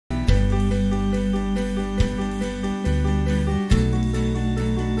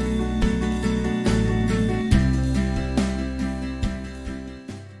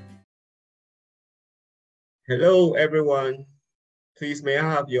Hello, everyone. Please, may I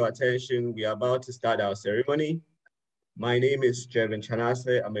have your attention? We are about to start our ceremony. My name is Jevin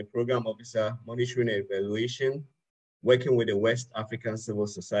Chanase. I'm a program officer monitoring and evaluation, working with the West African Civil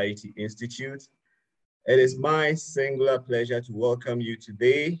Society Institute. It is my singular pleasure to welcome you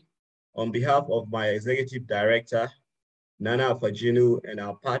today on behalf of my executive director, Nana Afajinu, and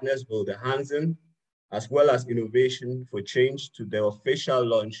our partners, Wilde Ganzen, as well as Innovation for Change, to the official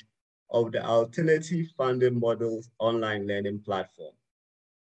launch of the Alternative Funding Models online learning platform.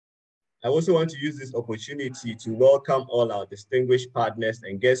 I also want to use this opportunity to welcome all our distinguished partners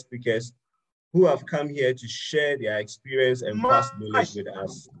and guest speakers who have come here to share their experience and past knowledge with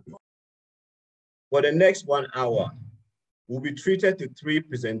us. For the next 1 hour, we'll be treated to 3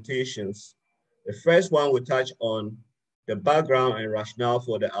 presentations. The first one will touch on the background and rationale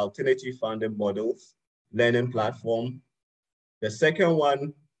for the Alternative Funding Models learning platform. The second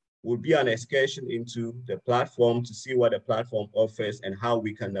one will be an excursion into the platform to see what the platform offers and how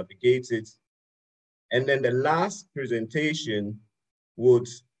we can navigate it. And then the last presentation, we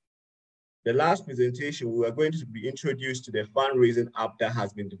are going to be introduced to the fundraising app that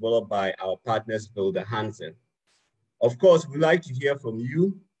has been developed by our partners, Wilde Ganzen. Of course, we'd like to hear from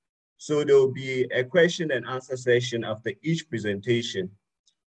you. So there will be a question and answer session after each presentation.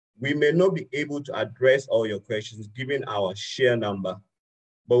 We may not be able to address all your questions given our share number,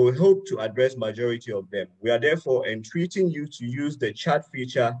 but we hope to address majority of them. We are therefore entreating you to use the chat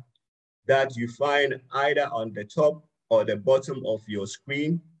feature that you find either on the top or the bottom of your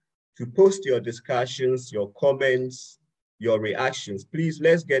screen to post your discussions, your comments, your reactions. Please,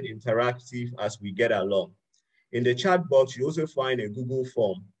 let's get interactive as we get along. In the chat box, you also find a Google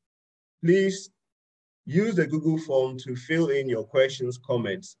form. Please use the Google form to fill in your questions,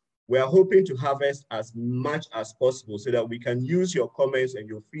 comments. We are hoping to harvest as much as possible so that we can use your comments and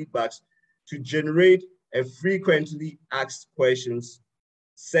your feedbacks to generate a frequently asked questions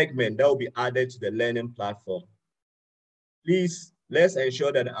segment that will be added to the learning platform. Please, let's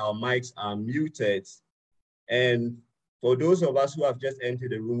ensure that our mics are muted. And for those of us who have just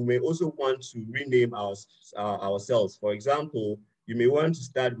entered the room, we may also want to rename ourselves. For example, you may want to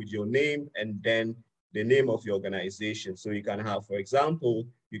start with your name and then the name of your organization. So you can have, for example,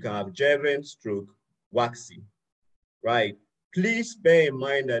 you can have Jevin / WACSI, right? Please bear in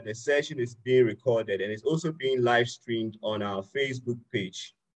mind that the session is being recorded and it's also being live streamed on our Facebook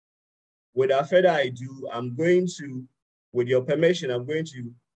page. Without further ado, with your permission, I'm going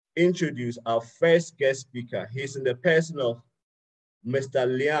to introduce our first guest speaker. He's in the person of Mr.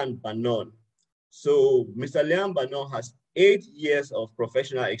 Lian Banon. So Mr. Lian Banon has 8 years of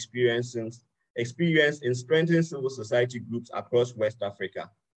professional experience in strengthening civil society groups across West Africa.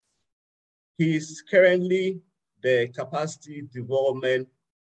 He is currently the Capacity Development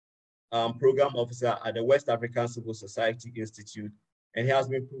Program Officer at the West African Civil Society Institute, and he has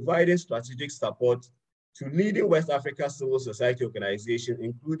been providing strategic support to leading West Africa civil society organizations,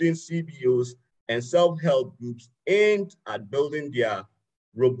 including CBOs and self-help groups aimed at building their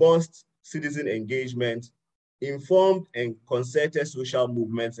robust citizen engagement, informed and concerted social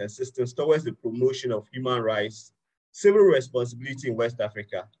movements and systems towards the promotion of human rights, civil responsibility in West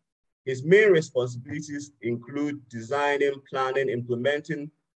Africa. His main responsibilities include designing, planning,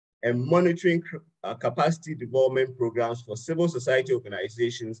 implementing, and monitoring capacity development programs for civil society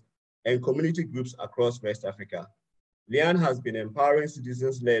organizations and community groups across West Africa. Lian has been empowering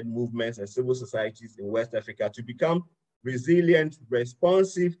citizens-led movements and civil societies in West Africa to become resilient,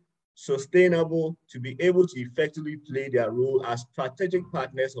 responsive, sustainable, to be able to effectively play their role as strategic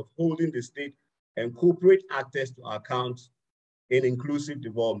partners of holding the state and corporate actors to account in inclusive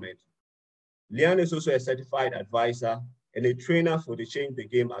development. Lian is also a certified advisor and a trainer for the Change the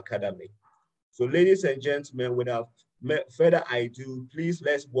Game Academy. So ladies and gentlemen, without further ado, please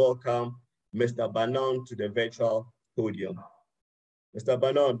let's welcome Mr. Banon to the virtual podium. Mr.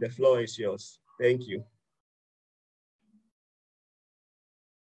 Banon, the floor is yours. Thank you.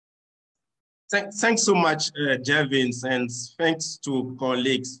 Thanks so much, Jevin, and thanks to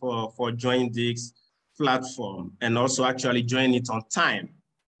colleagues for joining this platform and also actually joining it on time.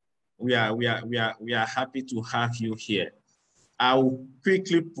 We are happy to have you here. I'll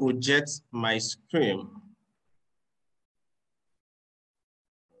quickly project my screen.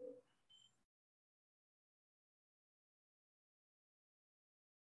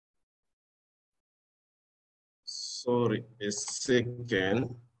 Sorry, a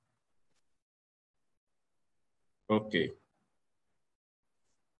second. Okay.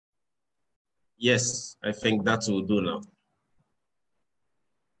 Yes, I think that will do now.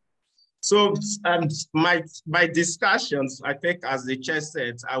 So my discussions, I think, as the chair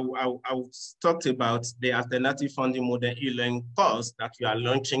said, I talked about the alternative funding model e-learning course that we are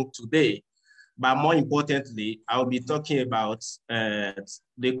launching today. But more importantly, I'll be talking about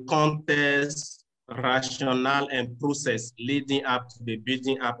the context, rationale, and process leading up to the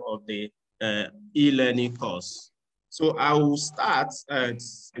building up of the e-learning course. So I will start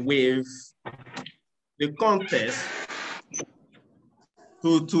with the context.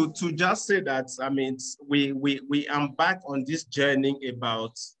 To just say that, I mean, we embarked on this journey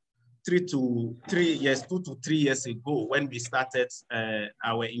about 2 to 3 years ago when we started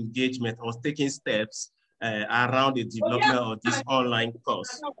our engagement or taking steps around the development of this online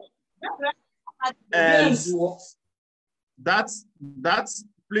course. And that's,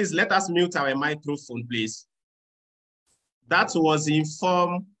 please let us mute our microphone, please. That was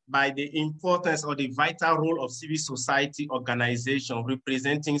informed by the importance or the vital role of civil society organization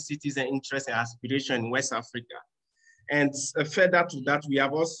representing citizen interests and aspiration in West Africa. And further to that, we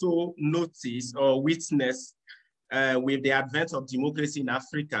have also noticed or witnessed with the advent of democracy in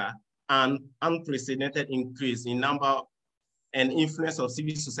Africa an unprecedented increase in number and influence of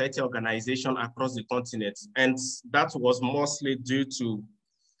civil society organization across the continent. And that was mostly due to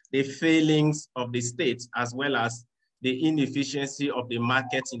the failings of the state as well as the inefficiency of the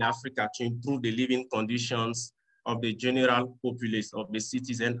market in Africa to improve the living conditions of the general populace of the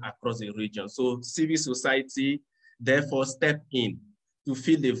citizens across the region. So civil society therefore stepped in to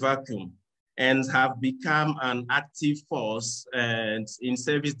fill the vacuum and have become an active force in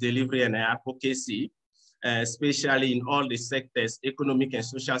service delivery and advocacy, especially in all the sectors, economic and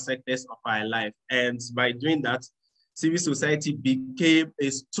social sectors of our life. And by doing that, civil society became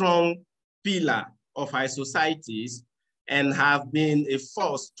a strong pillar of our societies and have been a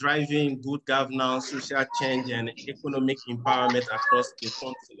force driving good governance, social change, and economic empowerment across the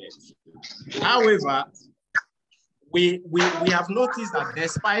continent. However, we have noticed that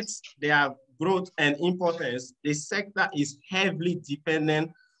despite their growth and importance, the sector is heavily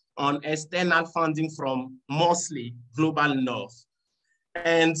dependent on external funding from mostly global north.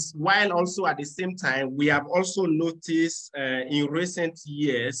 And while also at the same time, we have also noticed in recent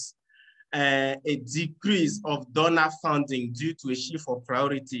years, a decrease of donor funding due to a shift of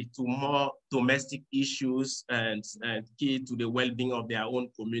priority to more domestic issues and key to the well-being of their own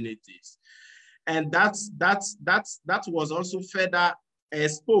communities. And that was also further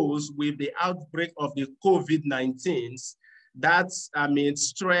exposed with the outbreak of the COVID-19 that, I mean,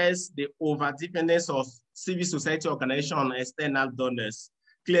 stressed the overdependence of civil society organizations on external donors,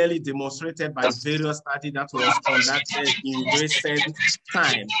 clearly demonstrated by various studies that was conducted in recent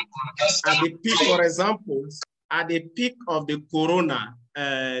time. At the peak, for example, at the peak of the corona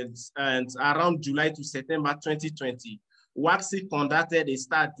and around July to September 2020, WACSI conducted a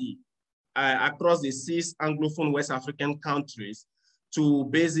study across the 6 Anglophone West African countries to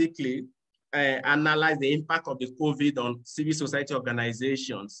basically analyze the impact of the COVID on civil society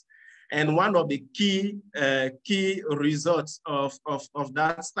organizations. And one of the key results of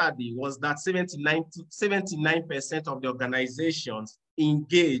that study was that 79% of the organizations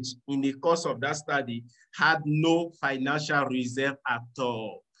engaged in the course of that study had no financial reserve at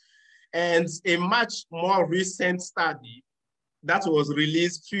all. And a much more recent study that was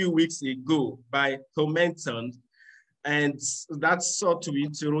released a few weeks ago by Commenton, and that sought to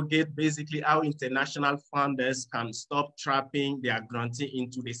interrogate basically how international funders can stop trapping their grantee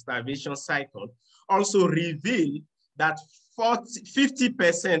into the starvation cycle, also revealed that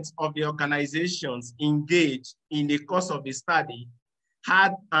 50% of the organizations engaged in the course of the study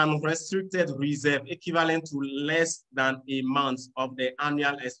had unrestricted reserve equivalent to less than a month of the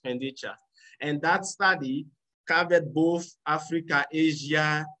annual expenditure. And that study covered both Africa,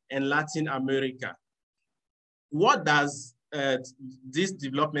 Asia, and Latin America. What does this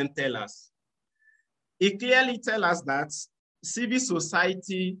development tell us? It clearly tells us that civil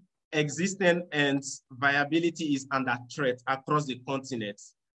society existence and viability is under threat across the continent,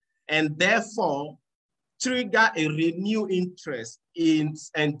 and therefore trigger a renewed interest in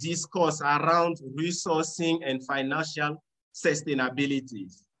and discourse around resourcing and financial sustainability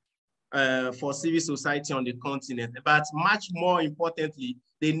for civil society on the continent. But much more importantly,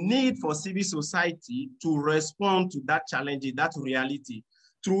 the need for civil society to respond to that challenge, that reality,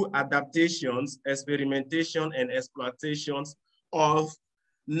 through adaptations, experimentation, and exploitations of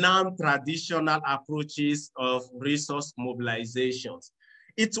non-traditional approaches of resource mobilizations.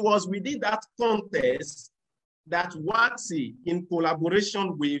 It was within that context that WACSI, in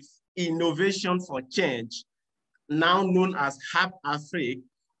collaboration with Innovation for Change, now known as Hub Afrique,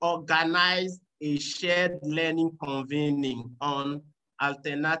 organized a shared learning convening on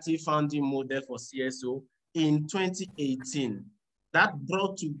Alternative Funding Model for CSO in 2018 that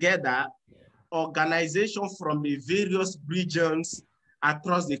brought together organizations from the various regions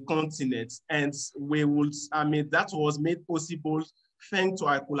across the continent. And that was made possible thanks to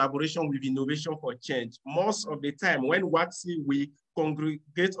our collaboration with Innovation for Change. Most of the time when WACSI, we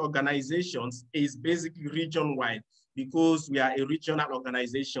congregate organizations is basically region-wide because we are a regional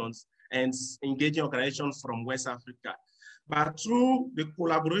organizations and engaging organizations from West Africa. But through the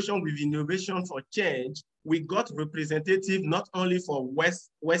collaboration with Innovation for Change, we got representative not only for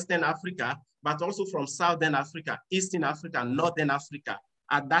Western Africa, but also from Southern Africa, Eastern Africa, Northern Africa.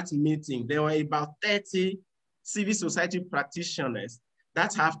 At that meeting, there were about 30 civil society practitioners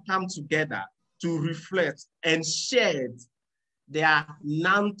that have come together to reflect and share their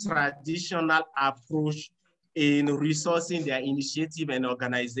non-traditional approach in resourcing their initiative and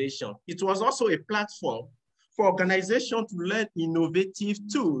organization. It was also a platform for organizations to learn innovative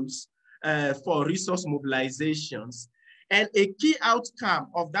tools for resource mobilizations. And a key outcome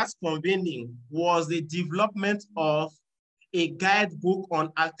of that convening was the development of a guidebook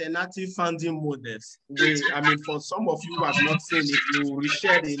on alternative funding models. For some of you who have not seen it, we will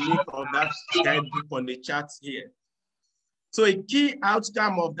share the link of that guidebook on the chat here. So a key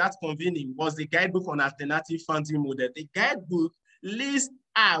outcome of that convening was the guidebook on alternative funding model. The guidebook lists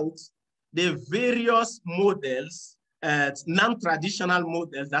out the various models, non-traditional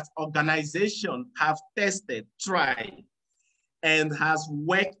models that organizations have tested, tried, and has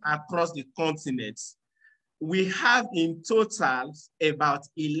worked across the continents. We have in total about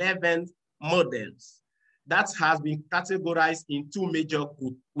 11 models that has been categorized in two major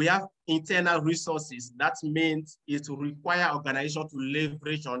groups. We have internal resources. That means it will require organizations to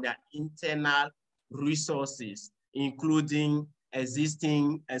leverage on their internal resources, including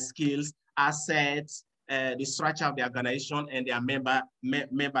existing skills, assets, the structure of the organization, and their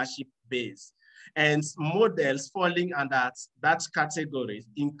membership base. And models falling under that category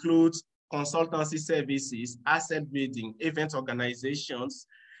include consultancy services, asset building, event organizations,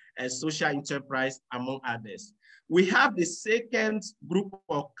 and social enterprise, among others. We have the second group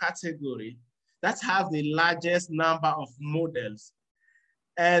of category that have the largest number of models.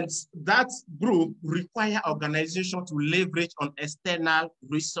 And that group require organizations to leverage on external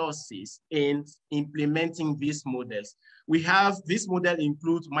resources in implementing these models. We have, this model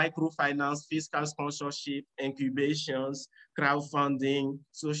includes microfinance, fiscal sponsorship, incubations, crowdfunding,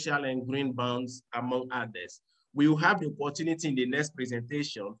 social and green bonds, among others. We will have the opportunity in the next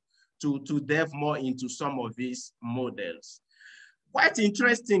presentation to delve more into some of these models. Quite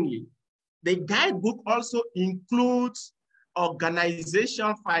interestingly, the guidebook also includes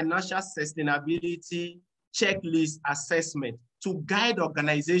organization financial sustainability checklist assessment to guide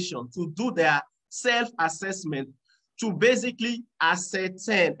organizations to do their self-assessment to basically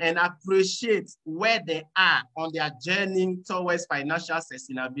ascertain and appreciate where they are on their journey towards financial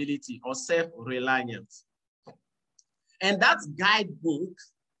sustainability or self-reliance. And that guidebook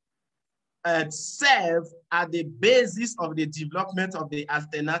serves as the basis of the development of the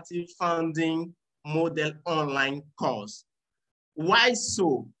Alternative Funding Model online course. Why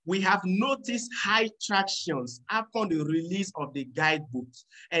so? We have noticed high tractions upon the release of the guidebooks,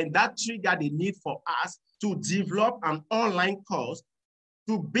 and that triggered the need for us to develop an online course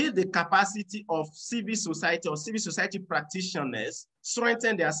to build the capacity of civil society or civil society practitioners,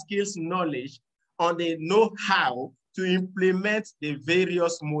 strengthen their skills, knowledge on the know-how to implement the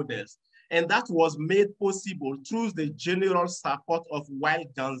various models. And that was made possible through the general support of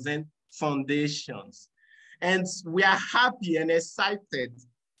Wilde Ganzen foundations. And we are happy and excited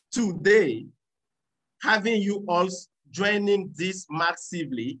today having you all joining this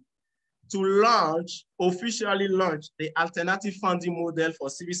massively to officially launch the Alternative Funding Model for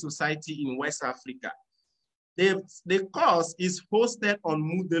Civil Society in West Africa. The course is hosted on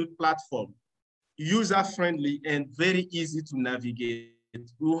Moodle platform, user-friendly and very easy to navigate.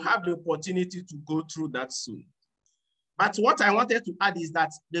 We'll have the opportunity to go through that soon. But what I wanted to add is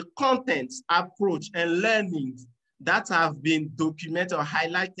that the content, approach, and learnings that have been documented or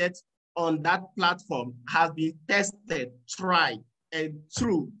highlighted on that platform have been tested, tried, and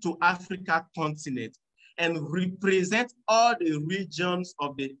true to Africa continent and represent all the regions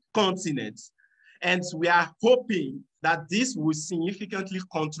of the continent. And we are hoping that this will significantly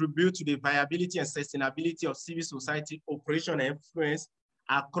contribute to the viability and sustainability of civil society operation and influence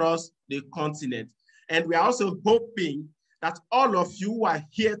across the continent. And we are also hoping that all of you who are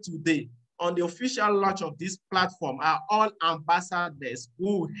here today on the official launch of this platform are all ambassadors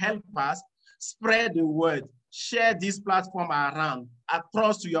who help us spread the word, share this platform around,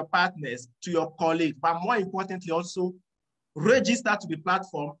 across to your partners, to your colleagues, but more importantly also register to the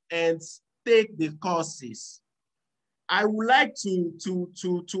platform and take the courses. I would like to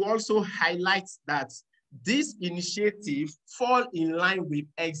also highlight that this initiative fall in line with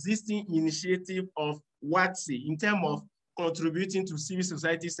existing initiative of WACSI in terms of contributing to civil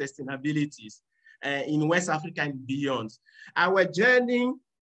society sustainability in West Africa and beyond. Our journey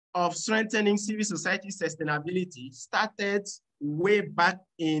of strengthening civil society sustainability started way back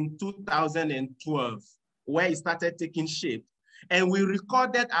in 2012, where it started taking shape. And we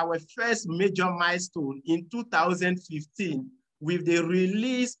recorded our first major milestone in 2015 with the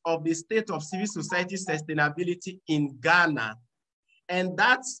release of the State of Civil Society Sustainability in Ghana. And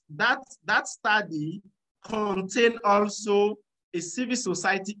that study contained also a civil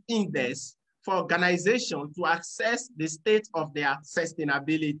society index for organizations to assess the state of their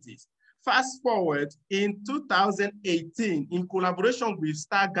sustainability. Fast forward, in 2018, in collaboration with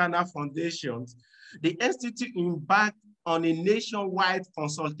Star Ghana Foundations, the Institute embarked on a nationwide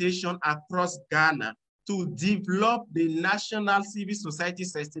consultation across Ghana to develop the National Civil Society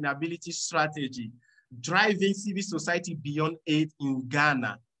Sustainability Strategy, driving civil society beyond aid in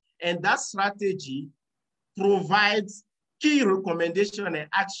Ghana. And that strategy provides key recommendations and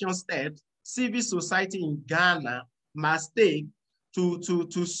action steps civil society in Ghana must take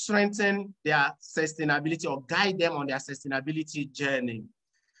to strengthen their sustainability or guide them on their sustainability journey.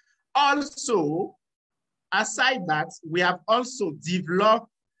 Also, aside that, we have also developed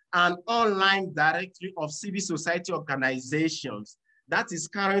an online directory of civil society organizations that is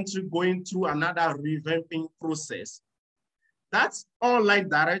currently going through another revamping process. That online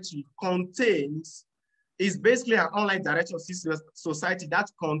directory is basically an online directory of civil society that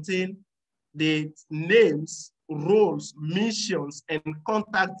contains the names, roles, missions, and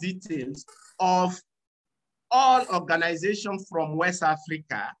contact details of all organizations from West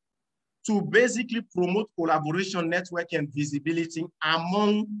Africa to basically promote collaboration, network, and visibility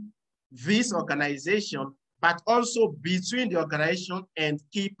among these organizations, but also between the organization and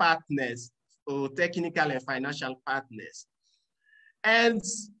key partners, or technical and financial partners. And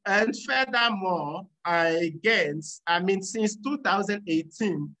furthermore, since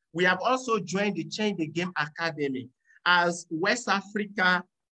 2018, we have also joined the Change the Game Academy as West Africa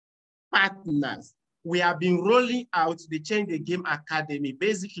partners. We have been rolling out the Change the Game Academy,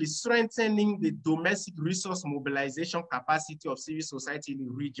 basically strengthening the domestic resource mobilization capacity of civil society in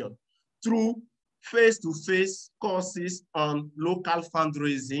the region through face-to-face courses on local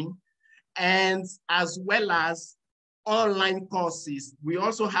fundraising, and as well as online courses. We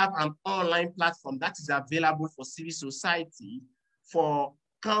also have an online platform that is available for civil society, for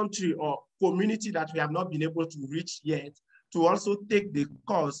country or community that we have not been able to reach yet, to also take the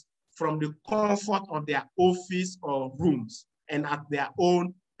course from the comfort of their office or rooms and at their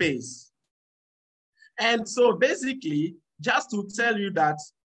own pace. And so basically, just to tell you that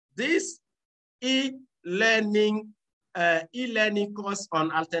this e-learning course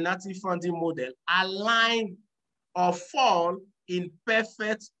on alternative funding model align or fall in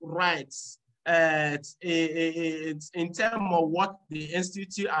perfect rights in terms of what the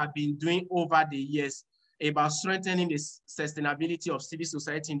Institute have been doing over the years about strengthening the sustainability of civil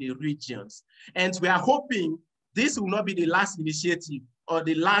society in the regions. And we are hoping this will not be the last initiative or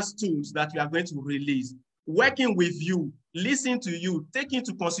the last tools that we are going to release. Working with you, listening to you, taking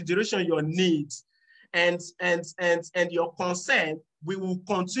into consideration your needs and your concern, we will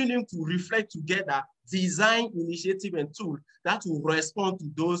continue to reflect together, design initiative and tools that will respond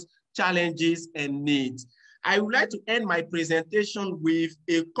to those challenges and needs. I would like to end my presentation with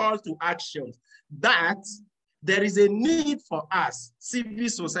a call to action that there is a need for us, civil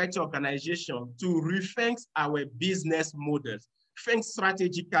society organization, to rethink our business models, think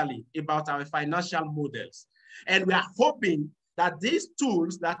strategically about our financial models. And we are hoping that these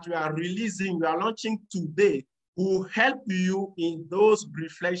tools that we are releasing, we are launching today, will help you in those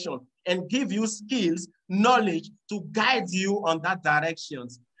reflections and give you skills, knowledge to guide you on that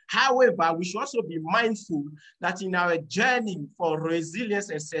directions. However, we should also be mindful that in our journey for resilience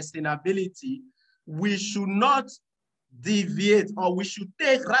and sustainability, we should not deviate, or we should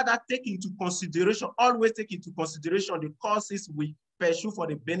rather take into consideration, always take into consideration the causes we pursue for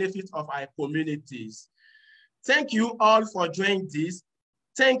the benefit of our communities. Thank you all for joining this.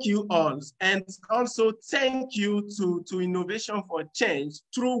 Thank you all. And also thank you to Innovation for Change,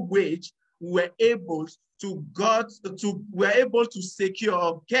 through which we're able to secure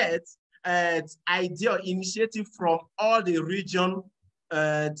or get idea initiative from all the region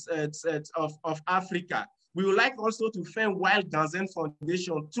of Africa. We would like also to thank Wilde Ganzen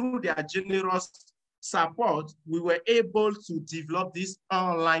Foundation. Through their generous support, we were able to develop this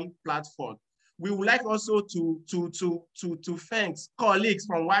online platform. We would like also to thank colleagues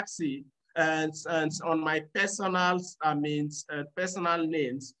from WACSI and on my personal names,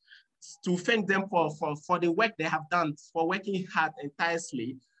 to thank them for the work they have done, for working hard and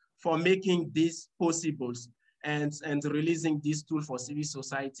tirelessly for making this possible and releasing this tool for civil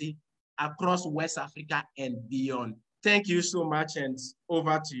society across West Africa and beyond. Thank you so much, and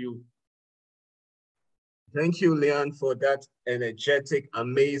over to you. Thank you, Leon, for that energetic,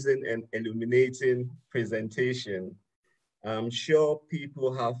 amazing, and illuminating presentation. I'm sure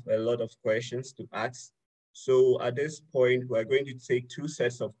people have a lot of questions to ask. So at this point, we're going to take 2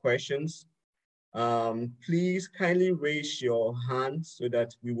 sets of questions. Please kindly raise your hand so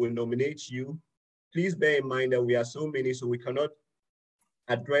that we will nominate you. Please bear in mind that we are so many, so we cannot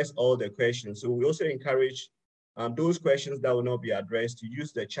address all the questions. So we also encourage those questions that will not be addressed to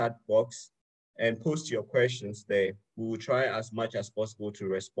use the chat box and post your questions there. We will try as much as possible to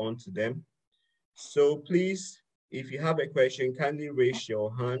respond to them. So please, if you have a question, kindly raise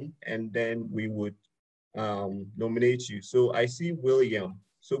your hand and then we would nominate you. So I see William.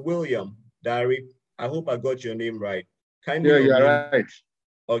 So William, Dari, I hope I got your name right. Yeah, you're right.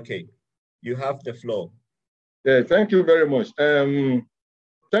 Okay, you have the floor. Yeah, thank you very much.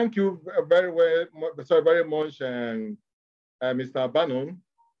 Thank you very much, Mr. Bannon.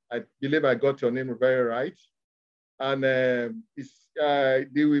 I believe I got your name very right. And the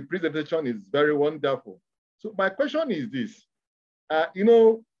presentation is very wonderful. So my question is this.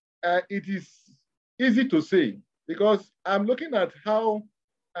 It is easy to say because I'm looking at how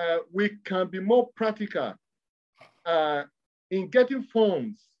we can be more practical in getting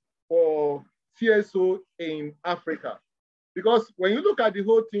funds for CSO in Africa. Because when you look at the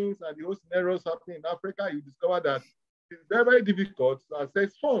whole things and the whole scenarios happening in Africa, you discover that it's very, very difficult to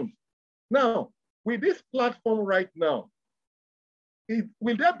access funds. Now, with this platform right now,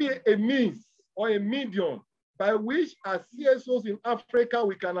 will there be a means or a medium by which as CSOs in Africa,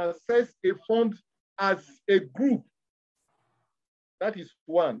 we can access a fund as a group? That is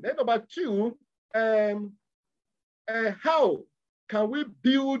one. Then number 2, how can we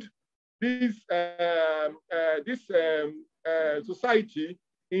build this society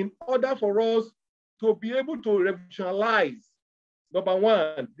in order for us to be able to revolutionize, number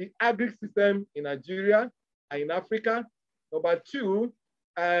 1, the agri system in Nigeria and in Africa. Number 2,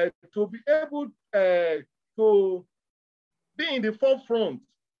 to be able to be in the forefront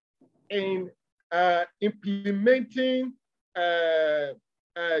in implementing a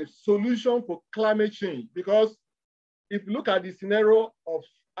solution for climate change. Because if you look at the scenario of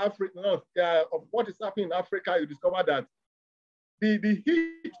Africa, of what is happening in Africa, you discover that the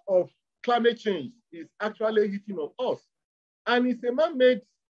heat of climate change is actually hitting on us. And it's a man-made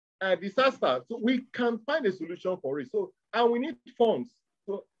disaster. So we can find a solution for it. So, and we need funds.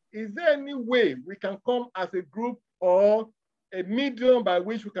 So is there any way we can come as a group or a medium by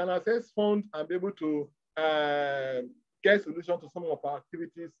which we can access funds and be able to get solution to some of our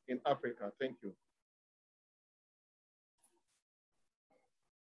activities in Africa? Thank you.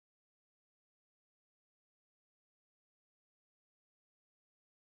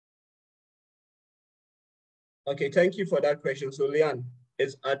 Okay, thank you for that question. So Leanne,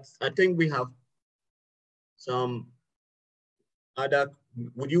 I think we have some other,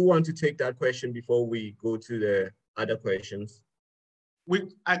 would you want to take that question before we go to the other questions?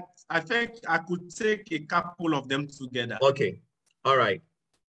 I think I could take a couple of them together. Okay, all right.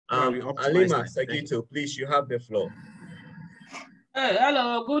 Alima Sagito, please, you have the floor.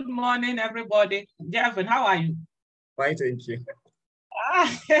 Hello, good morning, everybody. Jevin, how are you? Fine, thank you.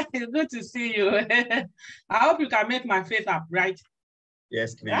 It's good to see you. I hope you can make my face up, right?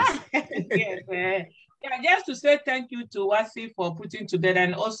 Yes, please. Yes. Yeah, just to say thank you to WACSI for putting together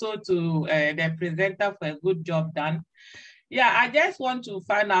and also to the presenter for a good job done. Yeah, I just want to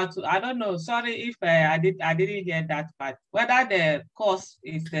find out, I don't know, sorry if I didn't hear that part, whether the course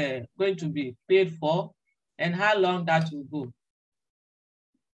is going to be paid for and how long that will go.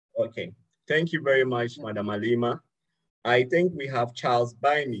 Okay, thank you very much, Madam Alima. I think we have Charles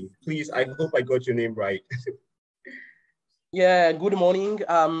Baimi. Please, I hope I got your name right. Yeah, good morning.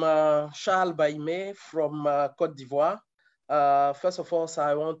 I'm Charles Baime from Côte d'Ivoire. First of all,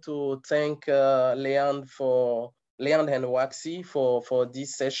 I want to thank Leon and WACSI for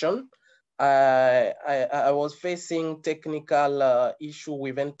this session. I was facing technical issue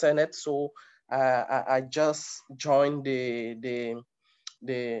with internet, so I just joined the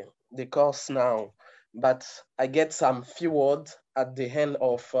course now. But I get some few words at the end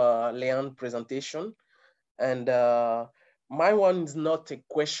of Leon's presentation. And my one is not a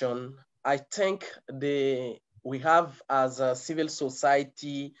question. I think we have as a civil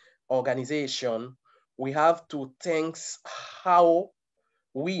society organization, we have to think how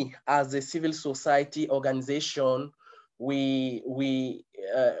we as a civil society organization, we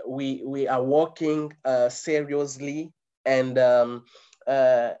are working seriously and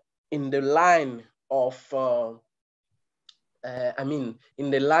in the line of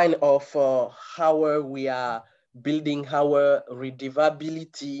in the line of how we are building our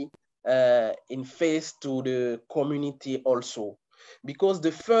redevability in face to the community also. Because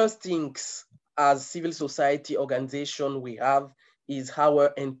the first things as civil society organization we have is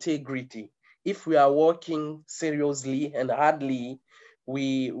our integrity. If we are working seriously and hardly,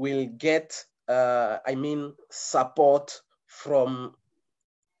 we will get, support from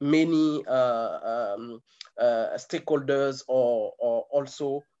many stakeholders or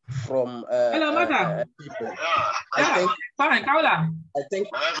also from people. I think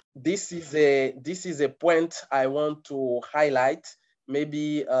this is a point I want to highlight.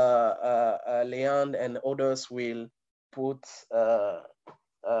 Maybe Leon and others will put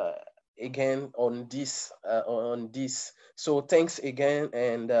again on this. So thanks again,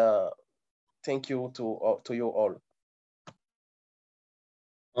 and thank you to you all.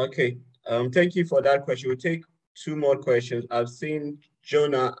 Okay, thank you for that question. We'll take 2 more questions. I've seen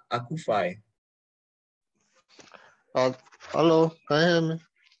Jonah Akufai. Hello, can you hear me?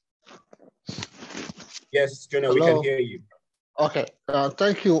 Yes, Jonah, hello. We can hear you. Okay,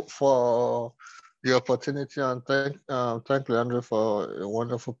 thank you for the opportunity, and thank Leandro for a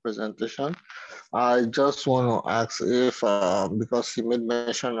wonderful presentation. I just want to ask if, because he made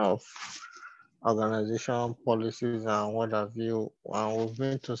mention of organization policies and what have you, we've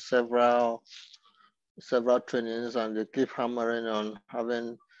been to several trainings, and they keep hammering on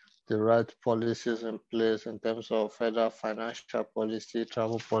having the right policies in place in terms of either financial policy,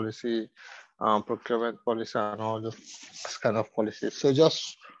 travel policy, procurement policy, and all those kind of policies. So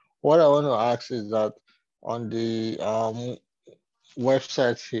just what I want to ask is that on the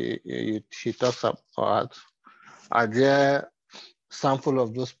website he talks about, are there sample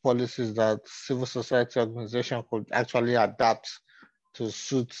of those policies that civil society organization could actually adapt to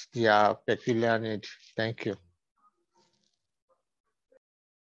suit their peculiar need? Thank you.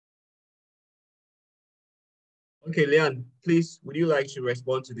 Okay, Leon, please, would you like to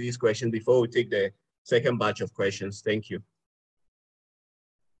respond to these questions before we take the second batch of questions? Thank you.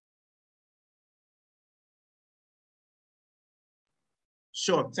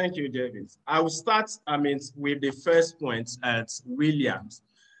 Sure, thank you, David. I will start, with the first point at Williams.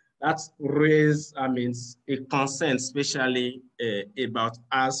 That's raised, a concern, especially about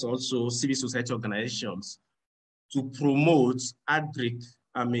us also, civil society organizations, to promote agric,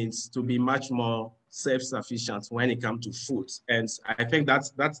 to be much more self-sufficient when it comes to food. And I think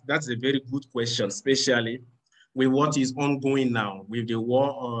that's a very good question, especially with what is ongoing now with the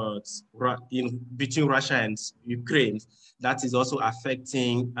war between Russia and Ukraine. That is also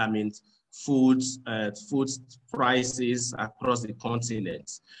affecting, food prices across the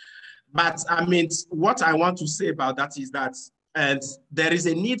continent. But what I want to say about that is that there is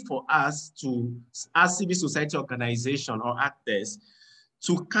a need for us to, as civil society organization or actors,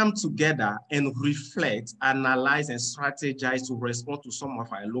 to come together and reflect, analyze, and strategize to respond to some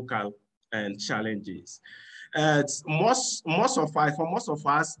of our local challenges. For most of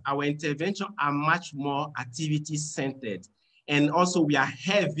us, our intervention are much more activity-centered, and also we are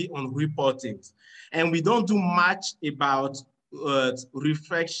heavy on reporting, and we don't do much about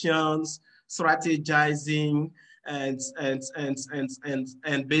reflections, strategizing, and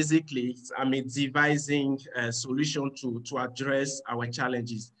basically, devising a solution to address our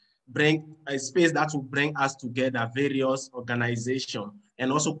challenges. Bring a space that will bring us together, various organizations,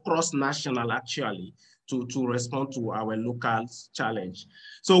 and also cross-national actually, to respond to our local challenge.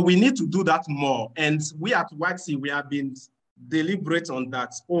 So we need to do that more. And we at WACSI, we have been deliberate on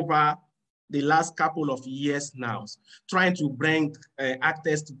that over the last couple of years now, trying to bring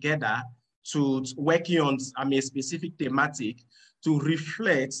actors together to working on a specific thematic to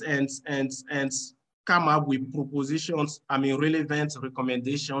reflect and come up with propositions, relevant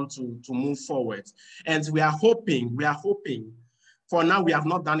recommendations to move forward. And we are hoping, for now we have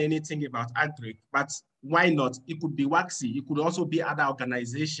not done anything about agri, but why not? It could be WACSI, it could also be other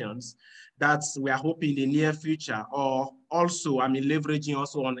organizations that we are hoping in the near future, or also, leveraging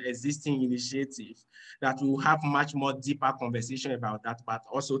also on existing initiatives that will have much more deeper conversation about that, but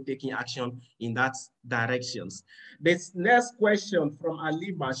also taking action in that directions. This next question from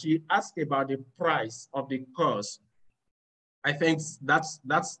Alima, she asked about the price of the course. I think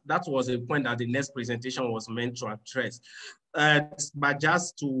that was a point that the next presentation was meant to address. But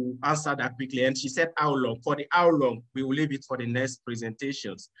just to answer that quickly, and she said how long? For the how long, we will leave it for the next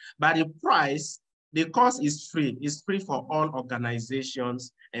presentations. But the price, the cost is free. It's free for all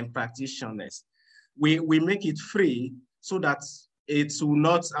organizations and practitioners. We make it free so that it will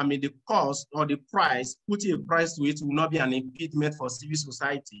not, I mean, the cost or the price, putting a price to it will not be an impediment for civil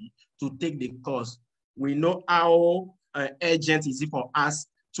society to take the cost. We know how urgent is it for us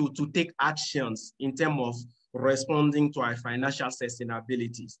to take actions in terms of responding to our financial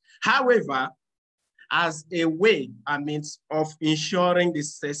sustainability. However, as a way, I mean, of ensuring the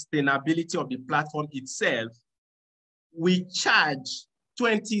sustainability of the platform itself, we charge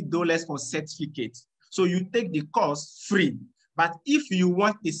 $20 for certificate. So you take the cost free. But if you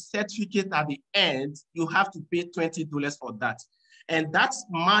want the certificate at the end, you have to pay $20 for that. And that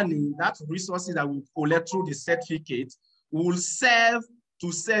money, that resources that we collect through the certificate will serve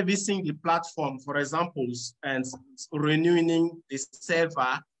to servicing the platform, for example, and renewing the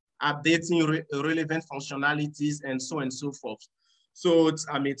server, updating relevant functionalities, and so on and so forth. So,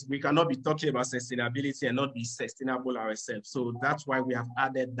 I mean, we cannot be talking about sustainability and not be sustainable ourselves. So that's why we have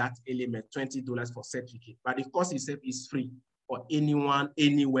added that element, $20 for certificate. But the cost itself is free for anyone,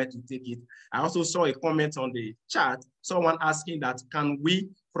 anywhere to take it. I also saw a comment on the chat, someone asking that, can we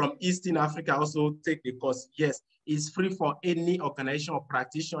from Eastern Africa also take the course? Yes, it's free for any organization or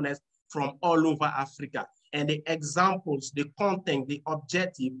practitioners from all over Africa. And the examples, the content, the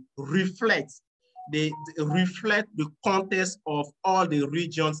objective reflects the context of all the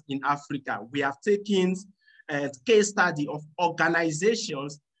regions in Africa. We have taken a case study of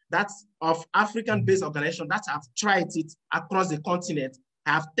organizations that's of African-based organizations that have tried it across the continent,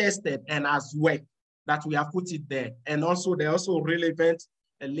 have tested and has worked, that we have put it there. And also there are also relevant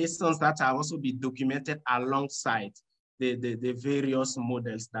lessons that have also been documented alongside the various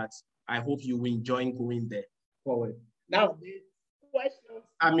models that I hope you will enjoy going there forward. Now, the questions,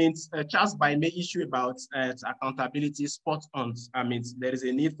 I mean, Charles by may issue about accountability spot on. I mean, there is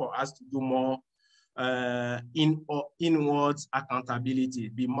a need for us to do more inwards accountability,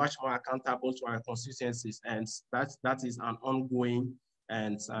 be much more accountable to our constituencies, and that is an ongoing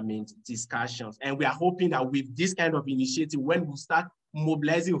and I mean discussions. And we are hoping that with this kind of initiative, when we start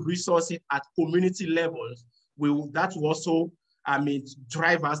mobilizing resources at community levels, that will also I mean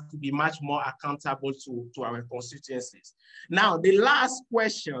drive us to be much more accountable to our constituencies. Now, the last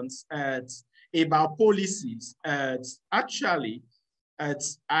questions about policies, actually.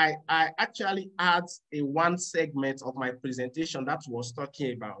 I actually had one segment of my presentation that was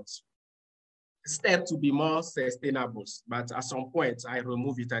talking about steps to be more sustainable, but at some point I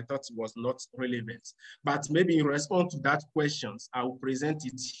removed it. I thought it was not relevant. But maybe in response to that questions, I will present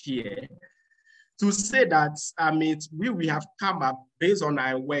it here to say that I mean we have come up based on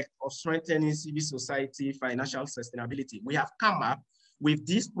our work of strengthening civil society financial sustainability. We have come up with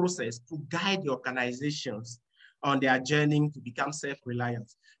this process to guide the organizations on their journey to become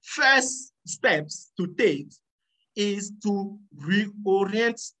self-reliant. First steps to take is to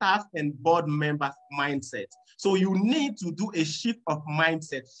reorient staff and board member mindset. So you need to do a shift of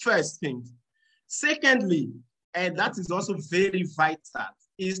mindset, first thing. Secondly, and that is also very vital,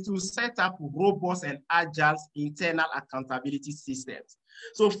 is to set up robust and agile internal accountability systems.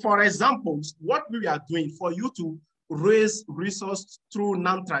 So for example, what we are doing for you to raise resources through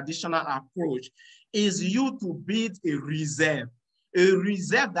non-traditional approach is you to build a reserve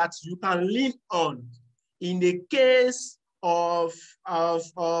that you can lean on in the case of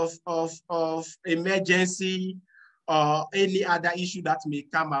emergency or any other issue that may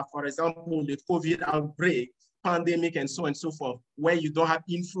come up. For example, the COVID outbreak, pandemic, and so on and so forth, where you don't have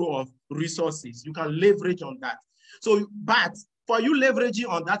inflow of resources. You can leverage on that. So, but for you leveraging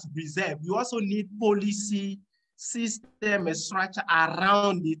on that reserve, you also need policy system and structure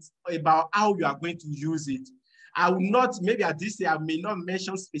around it about how you are going to use it. I will not, maybe at this year, I may not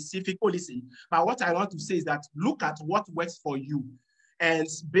mention specific policy, but what I want to say is that look at what works for you. And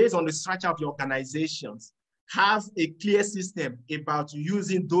based on the structure of your organizations, have a clear system about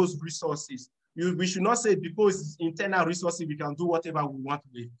using those resources. We should not say because it's internal resources, we can do whatever we want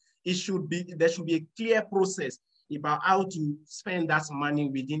with. It should be, there should be a clear process about how to spend that money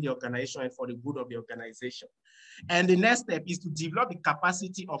within the organization and for the good of the organization. And the next step is to develop the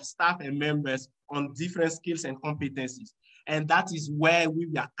capacity of staff and members on different skills and competencies. And that is where we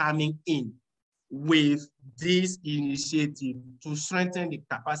are coming in with this initiative to strengthen the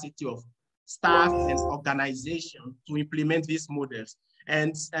capacity of staff and organization to implement these models.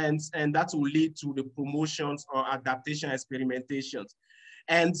 And that will lead to the promotions or adaptation experimentations.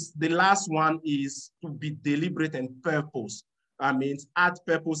 And the last one is to be deliberate and purpose. act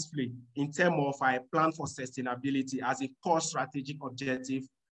purposefully in terms of a plan for sustainability as a core strategic objective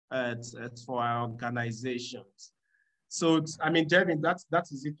for our organizations. So, Jevin, that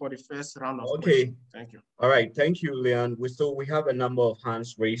is it for the first round of questions. Thank you. All right, thank you, Leon. We have a number of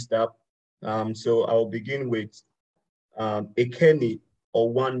hands raised up. So I'll begin with Ekeni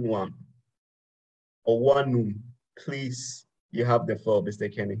or Wanwam or Wanum. Please, you have the floor, Mr.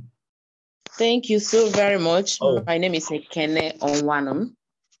 Kenny. Thank you so very much. Oh. My name is Ekene Onwanum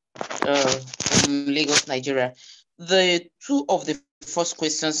from Lagos, Nigeria. The two of the first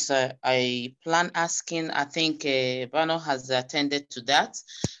questions I plan asking, I think Bano has attended to that.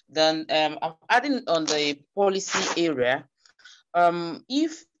 Then I'm adding on the policy area.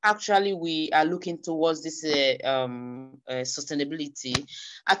 If actually we are looking towards this sustainability,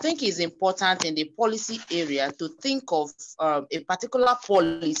 I think it's important in the policy area to think of a particular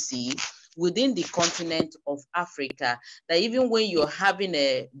policy within the continent of Africa, that even when you're having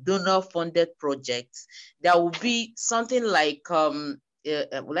a donor-funded project, there will be something like, will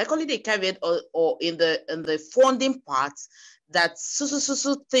I call it a caveat, or in the funding part, that so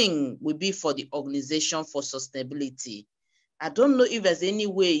thing will be for the organization for sustainability. I don't know if there's any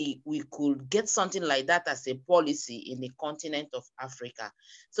way we could get something like that as a policy in the continent of Africa,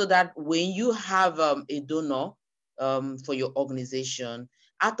 so that when you have a donor for your organization,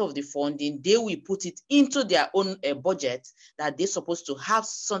 out of the funding, they will put it into their own budget, that they're supposed to have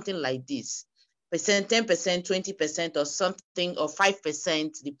something like this. 10%, 20%, or something, or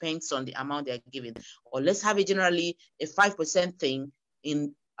 5%, depends on the amount they're giving. Or let's have it generally a 5% thing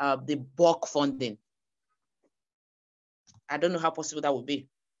in the bulk funding. I don't know how possible that would be.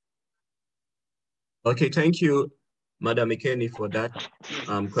 Okay, thank you, Madam McKinney, for that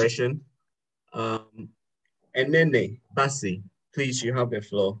question. And Nene Bassi, please, you have the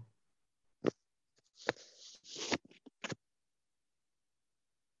floor.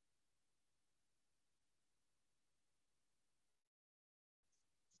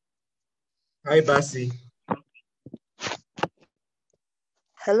 Hi, Bassi.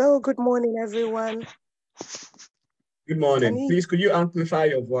 Hello, good morning, everyone. Good morning. Please, could you amplify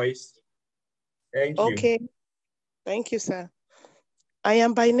your voice? Thank you. Okay. Thank you, sir. I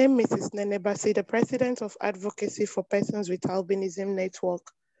am by name Mrs. Nene Bassi, the President of Advocacy for Persons with Albinism Network,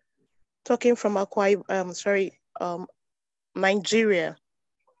 talking from Nigeria.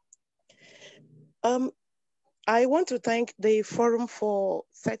 I want to thank the forum for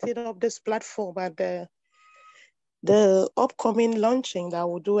setting up this platform and the upcoming launching that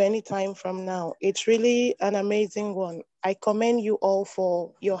we'll do anytime from now. It's really an amazing one. I commend you all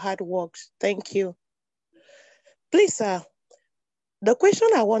for your hard work. Thank you. Please, sir, the question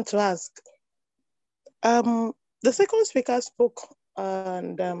I want to ask, the second speaker spoke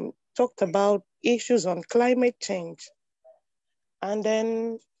and talked about issues on climate change. And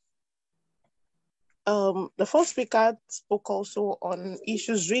then the first speaker spoke also on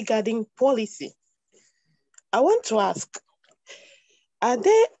issues regarding policy. I want to ask, are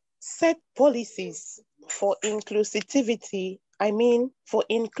there set policies for inclusivity, for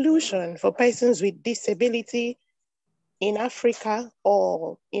inclusion for persons with disability in Africa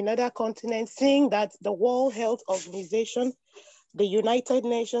or in other continents, seeing that the World Health Organization, the United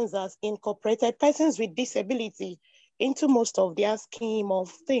Nations has incorporated persons with disability into most of their scheme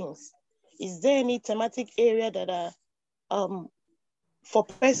of things? Is there any thematic area that are for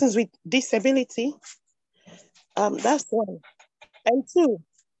persons with disability? That's one. And two,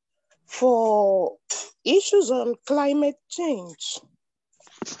 for issues on climate change,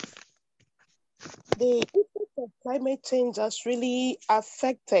 the effect of climate change has really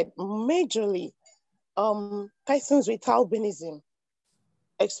affected majorly persons with albinism,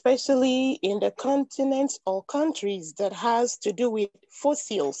 especially in the continents or countries that has to do with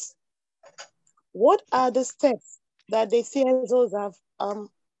fossils. What are the steps that the CSOs have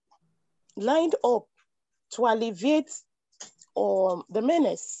lined up to alleviate the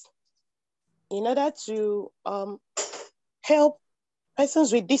menace in order to help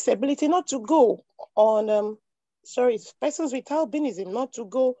persons with disability not to go on, persons with albinism not to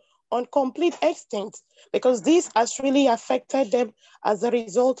go on complete extinct, because this has really affected them as a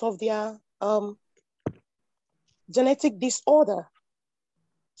result of their genetic disorder.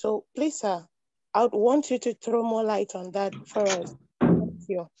 So please, sir, I would want you to throw more light on that for us. Thank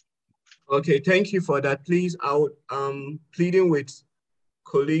you. Okay, thank you for that. Please, I would pleading with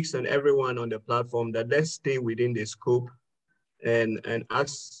colleagues and everyone on the platform that let's stay within the scope and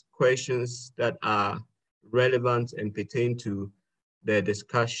ask questions that are relevant and pertain to the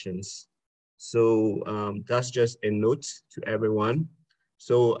discussions. So that's just a note to everyone.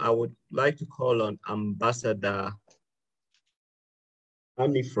 So I would like to call on Ambassador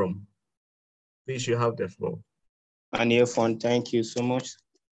Annie from. Please, you have the floor. Annie from, thank you so much.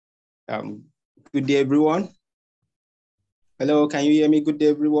 Good day, everyone. Hello, can you hear me? Good day,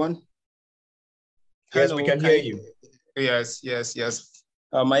 everyone. Yes, Hello, we can hear you. Yes.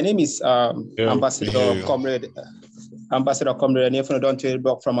 My name is Ambassador Comrade Nefonodon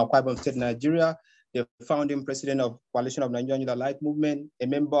Tuelbok from Akwa Ibom State, Nigeria, the founding president of Coalition of Nigerian Youth Allied Movement, a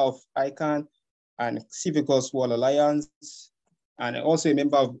member of ICANN and Civic World Alliance, and also a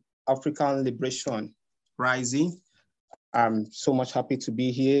member of African Liberation Rising. I'm so much happy to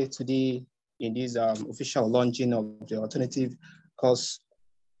be here today in this official launching of the alternative cause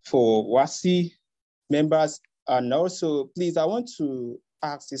for WACSI members. And also, please, I want to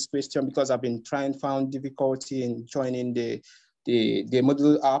ask this question because I've been found difficulty in joining the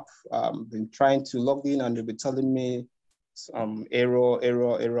module app. Been trying to log in and they'll be telling me some error.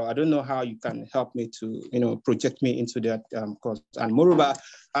 I don't know how you can help me to, project me into that course. And moreover,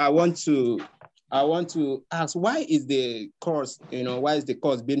 I want to ask, why is the course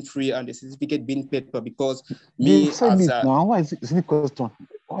being free and the certificate being paid for? Because me as a... now, why is it question?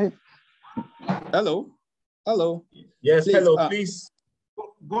 Why? Hello. Yes, please, hello, please.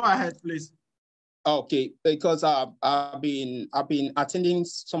 Go ahead, please. Okay, because I've been attending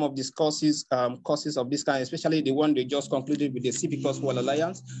some of these courses of this kind, especially the one they just concluded with the Civic World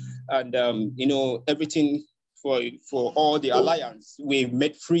Alliance, and everything for all the alliance we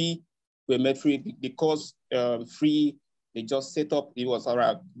made free. The course free. They just set up. It was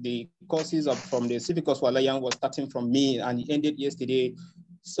around the courses from the Civic World Alliance was starting from me and it ended yesterday.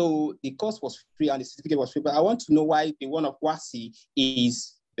 So the course was free and the certificate was free. But I want to know why the one of WACSI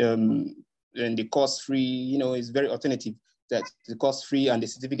is and the cost free. Is very alternative. That the cost free and the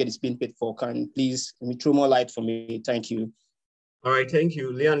certificate is being paid for. Can please throw more light for me? Thank you. All right, thank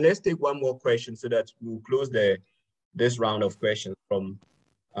you, Leon. Let's take one more question so that we'll close this round of questions from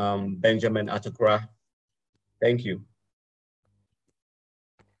Benjamin Atakura. Thank you.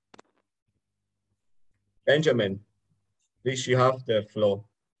 Benjamin, please, you have the floor.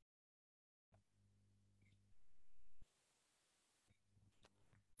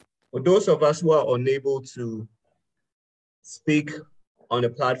 For those of us who are unable to speak on the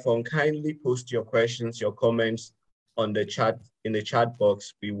platform, kindly post your questions, your comments on the chat, in the chat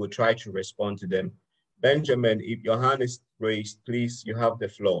box. We will try to respond to them. Benjamin, if your hand is raised, please, you have the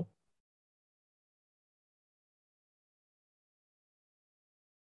floor.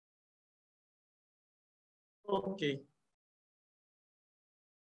 Okay.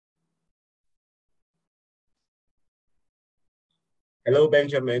 Hello,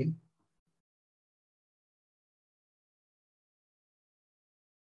 Benjamin.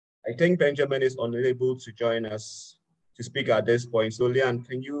 I think Benjamin is unable to join us to speak at this point. So Leon,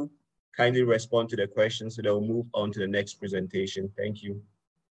 can you kindly respond to the question so that we'll move on to the next presentation? Thank you.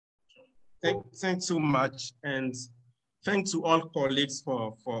 Thanks so much. And thanks to all colleagues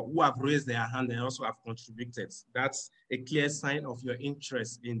for who have raised their hand and also have contributed. That's a clear sign of your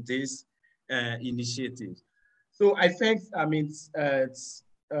interest in this initiative. So I think,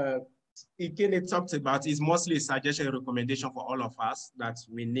 Ikene talked about is mostly a suggestion, a recommendation for all of us that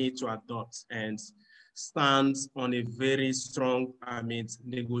we need to adopt and stand on a very strong,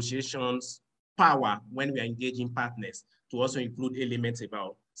 negotiations power when we are engaging partners to also include elements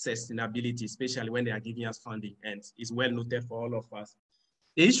about sustainability, especially when they are giving us funding, and it's well noted for all of us.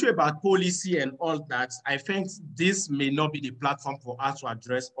 The issue about policy and all that, I think this may not be the platform for us to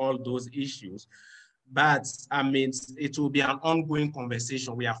address all those issues, but it will be an ongoing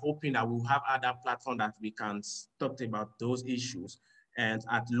conversation. We are hoping that we'll have other platforms that we can talk about those issues and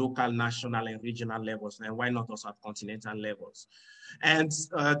at local, national, and regional levels, and why not also at continental levels. And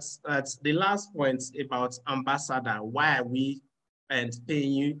at the last point about ambassador, why are we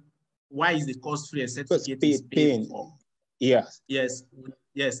paying you? Why is the cost-free and certificate is paying for? Yes,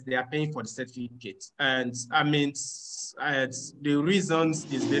 they are paying for the certificate. And the reasons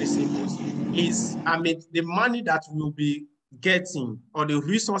is very simple. Is the money that we'll be getting or the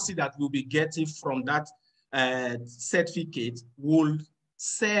resources that we'll be getting from that certificate will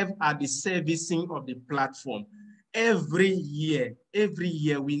serve at the servicing of the platform. Every year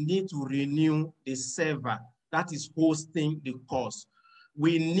we need to renew the server that is hosting the course.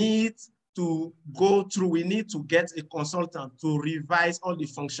 We need to go through, we need to get a consultant to revise all the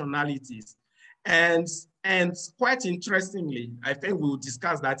functionalities. And quite interestingly, I think we'll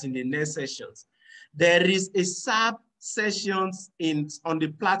discuss that in the next sessions. There is a sub-sessions on the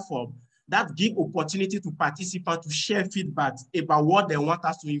platform that give opportunity to participants to share feedback about what they want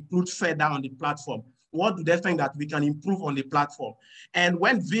us to include further on the platform. What do they think that we can improve on the platform? And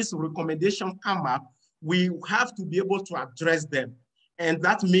when these recommendations come up, we have to be able to address them. And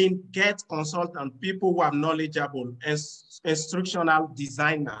that means get consultant, people who are knowledgeable, and instructional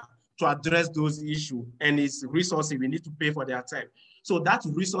designer to address those issues. And it's resources, we need to pay for their time. So that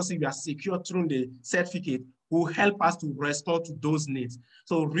resources we are secure through the certificate will help us to respond to those needs.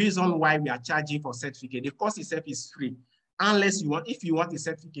 So reason why we are charging for certificate, the cost itself is free. Unless you want, if you want a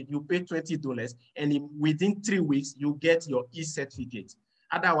certificate, you pay $20 and within 3 weeks, you get your e-certificate.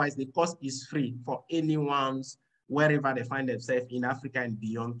 Otherwise, the cost is free for anyone's, wherever they find themselves in Africa and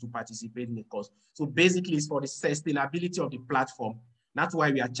beyond, to participate in the course. So basically, it's for the sustainability of the platform. That's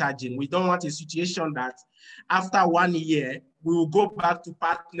why we are charging. We don't want a situation that after 1 year, we will go back to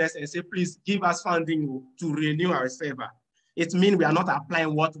partners and say, please give us funding to renew our server. It means we are not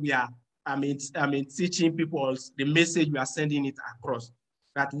applying what we are, teaching people, the message we are sending it across,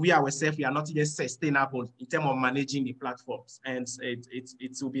 that we ourselves, we are not even sustainable in terms of managing the platforms. And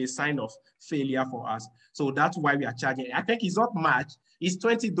it will be a sign of failure for us. So that's why we are charging. I think it's not much. It's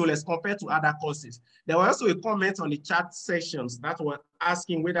 $20 compared to other courses. There was also a comment on the chat sessions that were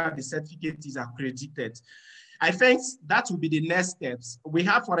asking whether the certificate is accredited. I think that will be the next steps. We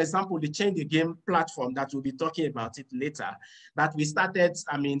have, for example, the Change the Game platform that we'll be talking about it later, that we started,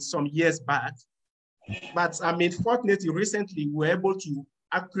 some years back. But fortunately, recently, we were able to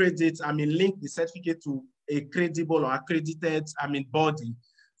accredit, link the certificate to a credible or accredited, body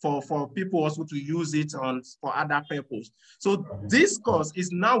for people also to use it for other purposes. So this course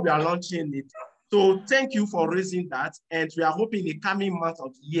is now we are launching it. So thank you for raising that. And we are hoping the coming month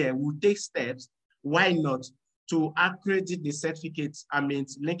of the year, we'll take steps, why not, to accredit the certificates,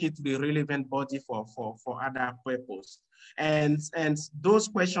 link it to the relevant body for other purposes. And those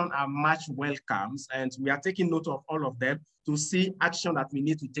questions are much welcome, and we are taking note of all of them to see action that we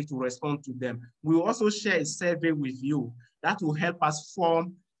need to take to respond to them. We will also share a survey with you that will help us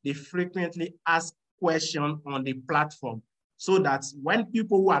form the frequently asked question on the platform, so that when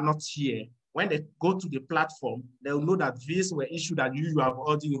people who are not here, when they go to the platform, they'll know that these were issues that you have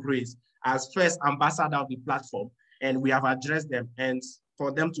already raised as first ambassador of the platform, and we have addressed them, and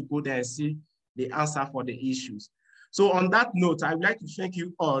for them to go there and see the answer for the issues. So on that note, I would like to thank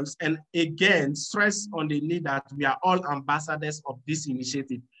you all, and again, stress on the need that we are all ambassadors of this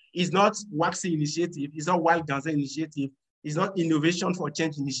initiative. It's not WACSI initiative, it's not Wilde Ganzen initiative, it's not Innovation for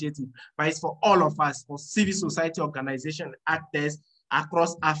Change initiative, but it's for all of us, for civil society organization actors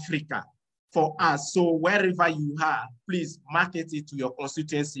across Africa, for us. So wherever you are, please market it to your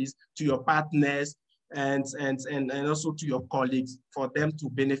constituencies, to your partners, and also to your colleagues, for them to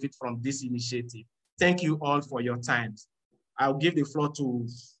benefit from this initiative. Thank you all for your time. I'll give the floor to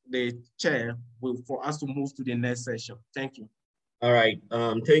the chair for us to move to the next session. Thank you. All right.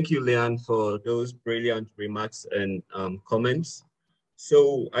 Thank you, Leon, for those brilliant remarks and comments.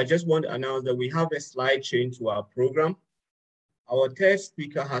 So I just want to announce that we have a slide change to our program. Our third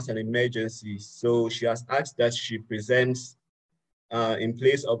speaker has an emergency, so she has asked that she presents in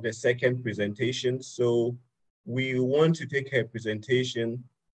place of the second presentation. So we want to take her presentation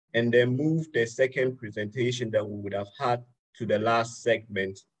and then move the second presentation that we would have had to the last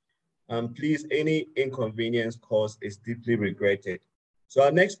segment. Please, any inconvenience caused is deeply regretted. So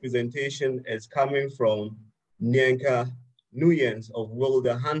our next presentation is coming from Nyanka Nuyens of Wilde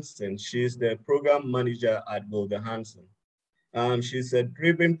Ganzen. She's the program manager at Wilde Ganzen. She's a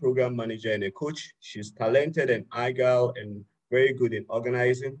driven program manager and a coach. She's talented and agile and very good in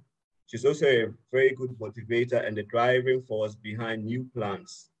organizing. She's also a very good motivator and the driving force behind new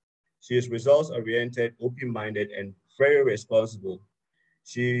plans. She is results-oriented, open-minded, and very responsible.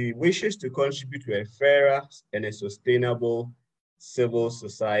 She wishes to contribute to a fairer and a sustainable civil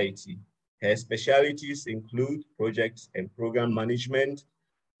society. Her specialties include projects and program management,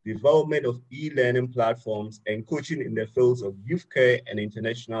 development of e-learning platforms, and coaching in the fields of youth care and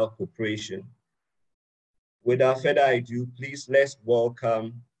international cooperation. Without further ado, please let's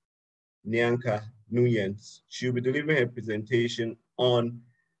welcome Nyanka Nuyens. She'll be delivering her presentation on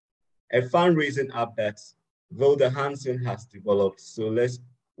a fundraising app that Wilde Ganzen has developed. So let's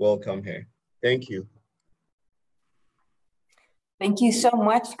welcome her. Thank you. Thank you so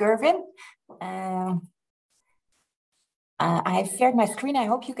much, Gervin. I have shared my screen. I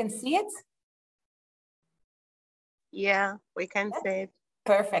hope you can see it. Yeah, we can see it.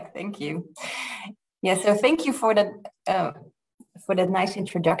 Perfect, thank you. Yeah, so thank you for that nice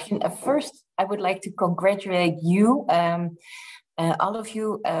introduction. First, I would like to congratulate you, all of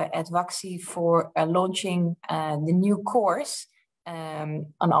you at WACSI, for launching the new course on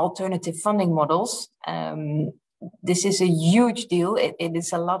alternative funding models. This is a huge deal. It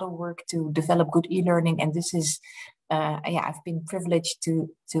is a lot of work to develop good e-learning, and this is, yeah, I've been privileged to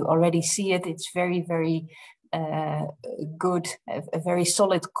already see it. It's very, very good, a very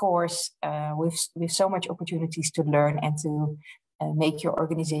solid course with so much opportunities to learn and to make your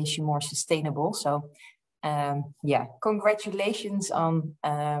organization more sustainable. So yeah, congratulations on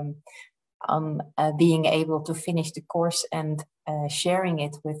being able to finish the course and sharing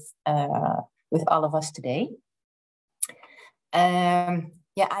it with all of us today.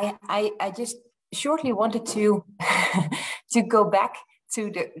 Yeah, I just shortly wanted to to go back to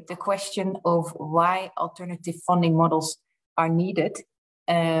the question of why alternative funding models are needed.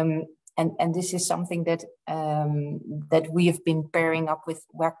 And this is something that that we have been pairing up with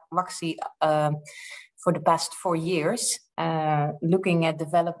WACSI for the past 4 years, looking at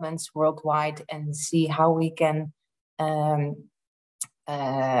developments worldwide and see how we can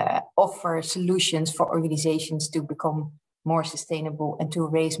offer solutions for organizations to become more sustainable and to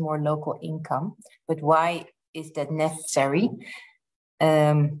raise more local income. But why is that necessary?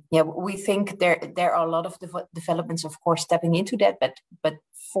 Yeah, we think there are a lot of developments, of course, stepping into that, but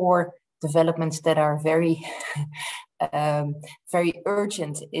for developments that are very very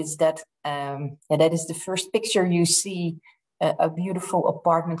urgent is that yeah, that is the first picture you see, a beautiful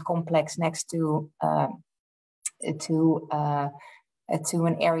apartment complex next to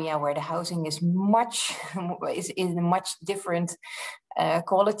an area where the housing is in a much different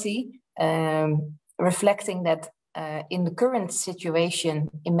quality, reflecting that in the current situation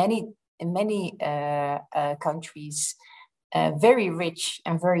in many countries, very rich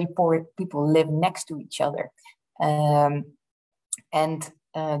and very poor people live next to each other, and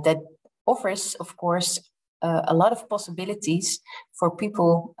that offers, of course, a lot of possibilities for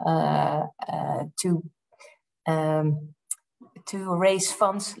people to raise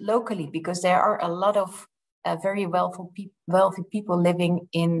funds locally, because there are a lot of very wealthy people living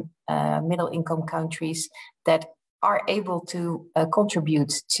in middle-income countries that are able to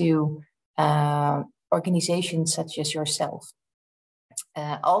contribute to organizations such as yourself.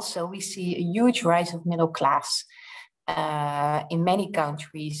 Also, we see a huge rise of middle class in many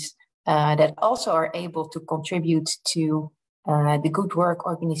countries that also are able to contribute to the good work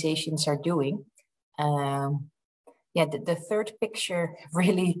organizations are doing. Yeah, the third picture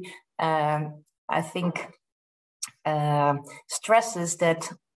really, I think, stresses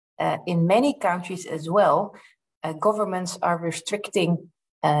that in many countries as well, governments are restricting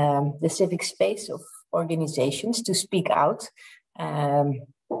the civic space of organizations to speak out, the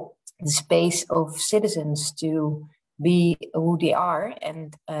space of citizens to be who they are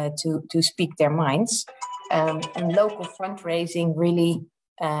and to speak their minds. And local fundraising really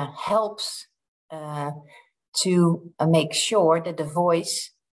helps to make sure that the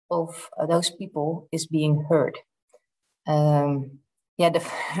voice of those people is being heard. Yeah,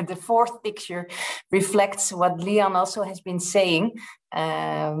 the fourth picture reflects what Leon also has been saying.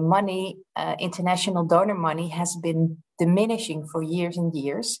 Money, international donor money, has been diminishing for years and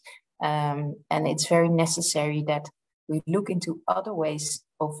years. And it's very necessary that we look into other ways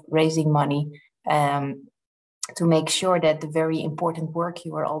of raising money to make sure that the very important work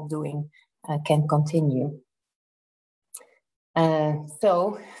you are all doing can continue.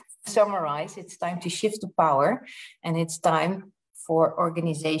 So, to summarize, it's time to shift the power, and it's time for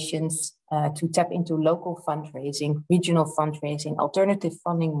organizations to tap into local fundraising, regional fundraising, alternative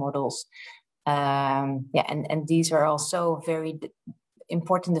funding models. Yeah, and these are also very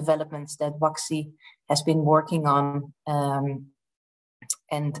important developments that WACSI has been working on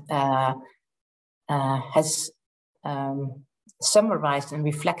and has summarized and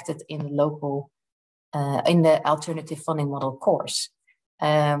reflected in the local, in the alternative funding model course.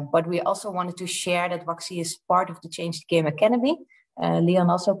 But we also wanted to share that WACSI is part of the Change the Game Academy. Leon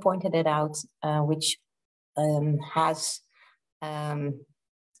also pointed it out, which has a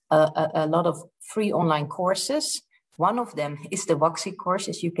lot of free online courses. One of them is the WACSI course,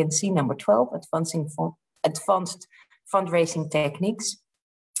 as you can see, number 12, Advanced Fundraising Techniques.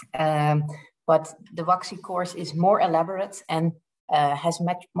 But the WACSI course is more elaborate and has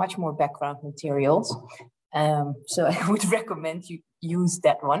much more background materials. So I would recommend you use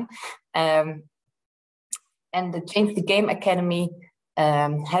that one. And the Change the Game Academy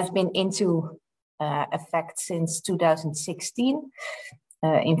has been into effect since 2016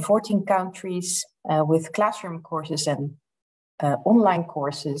 in 14 countries with classroom courses and online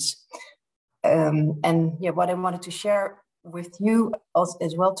courses. And yeah, what I wanted to share with you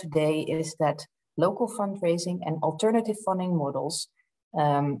as well today is that local fundraising and alternative funding models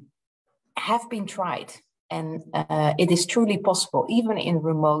have been tried. And it is truly possible, even in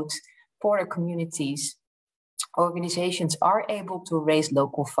remote, poorer communities, organizations are able to raise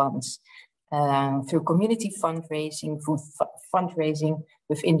local funds through community fundraising, fundraising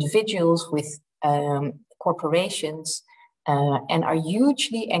with individuals, with corporations and are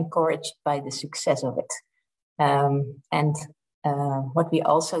hugely encouraged by the success of it. What we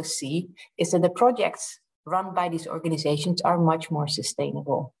also see is that the projects run by these organizations are much more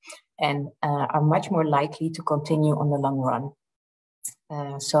sustainable and are much more likely to continue on the long run.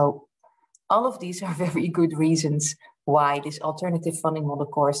 So all of these are very good reasons why this alternative funding model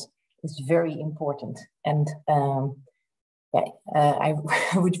course is very important. And I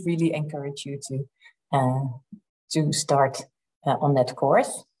would really encourage you to start on that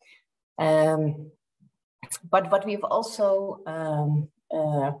course. But what we've also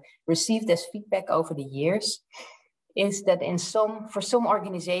received as feedback over the years is that for some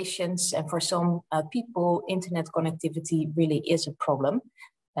organizations and for some people, internet connectivity really is a problem,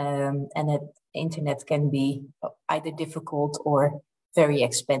 and that internet can be either difficult or very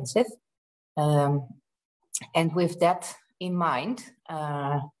expensive. And with that in mind,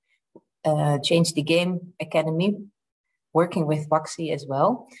 Change the Game Academy, working with WACSI as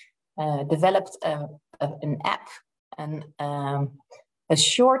well, developed an app and a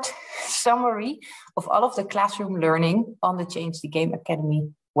short summary of all of the classroom learning on the Change the Game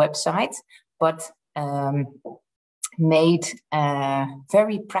Academy website, but made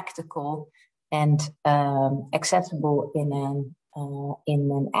very practical and accessible in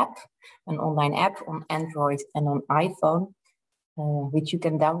an app, an online app on Android and on iPhone, which you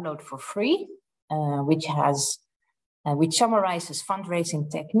can download for free, which summarizes fundraising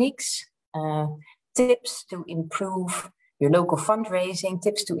techniques, tips to improve your local fundraising,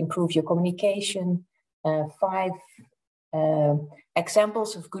 tips to improve your communication, 5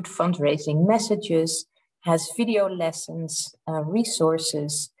 examples of good fundraising messages, has video lessons,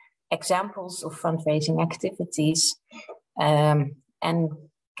 resources, examples of fundraising activities, and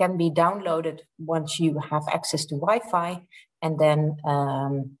can be downloaded once you have access to Wi-Fi and then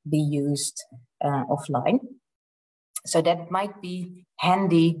be used offline. So that might be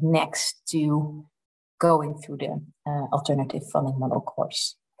handy next to going through the alternative funding model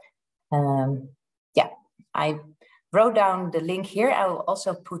course. I wrote down the link here. I will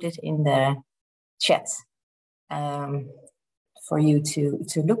also put it in the chat for you to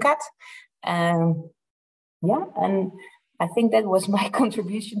look at. And I think that was my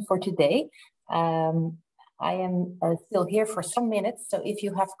contribution for today. I am still here for some minutes, so if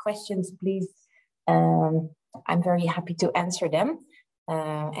you have questions, please, I'm very happy to answer them.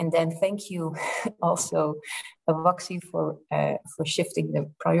 And then thank you also, WACSI, for shifting the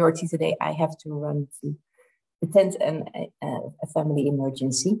priority today. I have to run to attend a family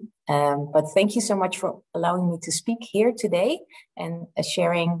emergency. But thank you so much for allowing me to speak here today and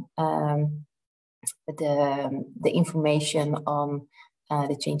sharing the information on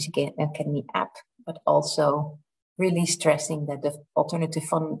the Change the Game Academy app, but also really stressing that the alternative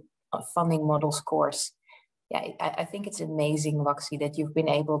funding models course. Yeah, I think it's amazing, WACSI, that you've been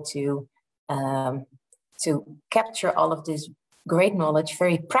able to capture all of this great knowledge,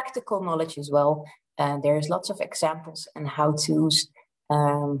 very practical knowledge as well. There's lots of examples and how-tos,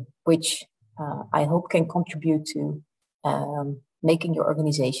 which I hope can contribute to making your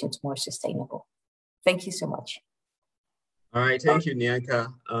organizations more sustainable. Thank you so much. All right, thank you,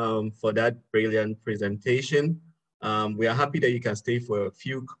 Nyanka, for that brilliant presentation. We are happy that you can stay for a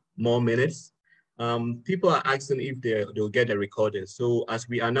few more minutes. People are asking if they'll get a recording. So as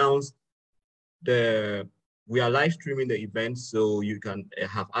we announced, we are live streaming the event, so you can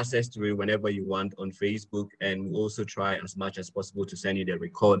have access to it whenever you want on Facebook, and we'll also try as much as possible to send you the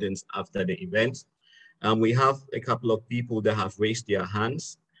recordings after the event. We have a couple of people that have raised their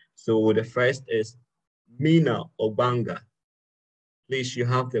hands. So the first is Mina Obanga. Please, you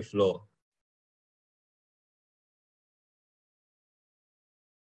have the floor.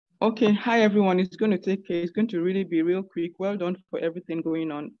 Okay, hi everyone. It's going to really be real quick. Well done for everything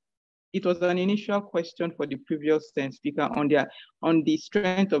going on. It was an initial question for the previous speaker on the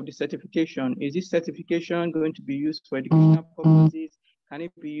strength of the certification. Is this certification going to be used for educational purposes? Can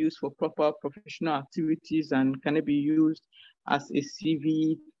it be used for proper professional activities? And can it be used as a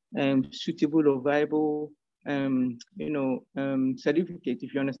CV, suitable or viable, certificate,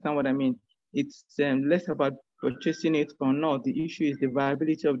 if you understand what I mean? It's less about purchasing it or not. The issue is the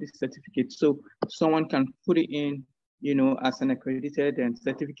viability of this certificate. So someone can put it in, as an accredited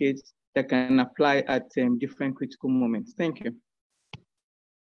certificate that can apply at different critical moments. Thank you.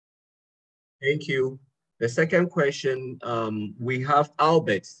 Thank you. The second question, we have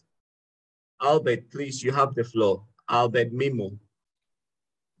Albert. Albert, please, you have the floor. Albert Mimo.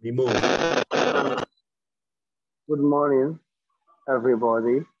 Good morning,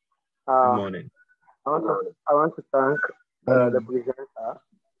 everybody. Good morning. I want to thank the presenter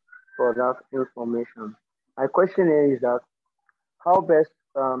for that information. My question here is that how best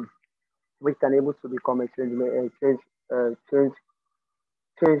we can able to become a change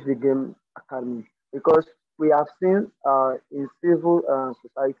the game academy, because we have seen in civil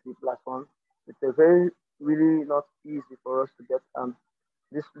society platform, it's a very really not easy for us to get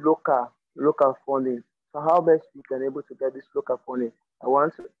this local funding. So how best we can able to get this local funding? I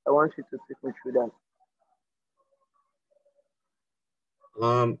want you to take me through that.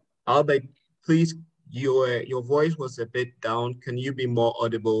 Albert, please, your voice was a bit down. Can you be more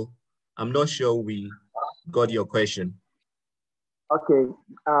audible? I'm not sure we got your question. Okay,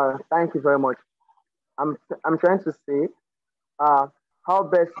 thank you very much. I'm trying to say how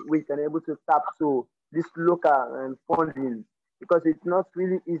best we can able to tap to this local funding, because it's not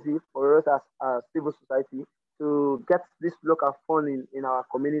really easy for us as a civil society to get this local funding in our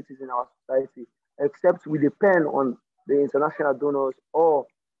communities, in our society, except we depend on the international donors or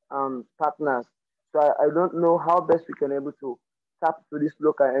partners. So I don't know how best we can able to tap to these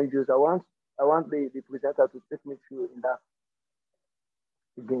local NGOs. I want the presenter to take me through in that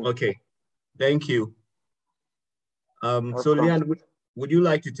again. Okay, thank you. So Welcome. Leanne, would you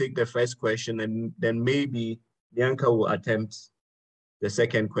like to take the first question, and then maybe Bianca will attempt the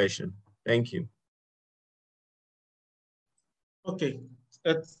second question? Thank you. Okay,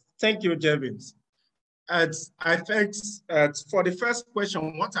 thank you, Jevins. I think for the first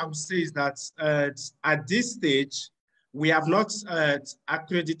question, what I would say is that at this stage, we have not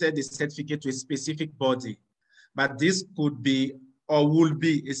accredited the certificate to a specific body, but this could be or will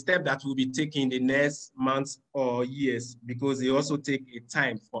be a step that will be taken in the next months or years, because they also take a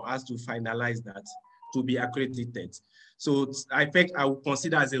time for us to finalize that to be accredited. So I think I would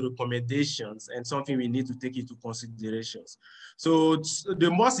consider as a recommendations and something we need to take into considerations. So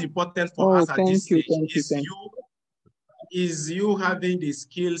the most important for us at this stage is you having the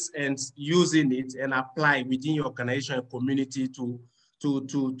skills and using it and apply within your organization and community to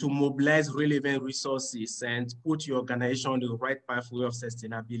mobilize relevant resources and put your organization on the right pathway of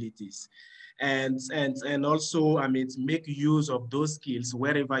sustainability. And also, I mean, make use of those skills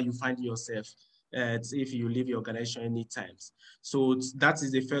wherever you find yourself, if you leave your organization anytime. So that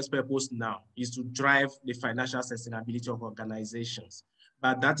is the first purpose now, is to drive the financial sustainability of organizations.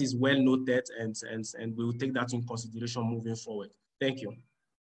 But that is well noted, and we will take that in consideration moving forward. Thank you.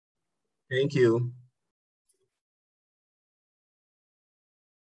 Thank you.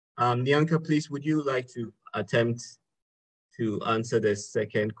 Bianca, please, would you like to attempt to answer the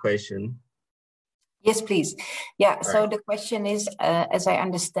second question? Yes, please. Yeah, so the question is, as I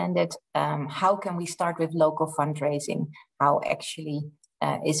understand it, how can we start with local fundraising? How actually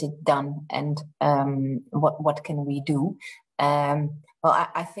is it done, and what can we do? Well,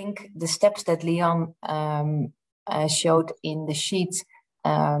 I think the steps that Leon showed in the sheet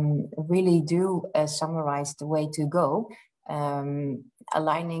really do summarize the way to go.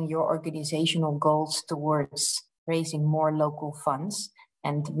 Aligning your organizational goals towards raising more local funds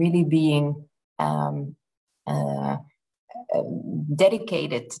and really being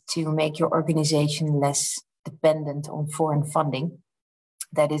dedicated to make your organization less dependent on foreign funding.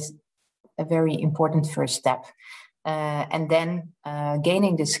 That is a very important first step. And then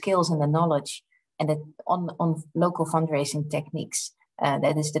gaining the skills and the knowledge and on local fundraising techniques.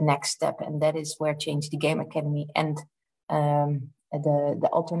 That is the next step, and that is where Change the Game Academy and the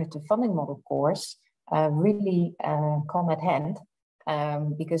Alternative Funding Model course really come at hand,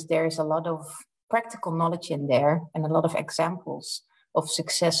 because there is a lot of practical knowledge in there and a lot of examples of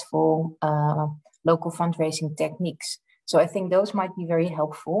successful local fundraising techniques. So I think those might be very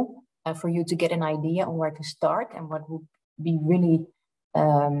helpful for you to get an idea on where to start and what would be really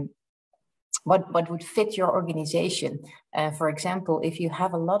what would fit your organization. For example, if you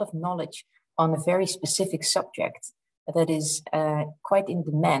have a lot of knowledge on a very specific subject that is quite in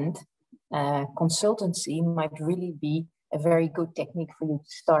demand, consultancy might really be a very good technique for you to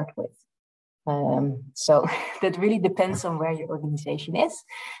start with. So that really depends on where your organization is,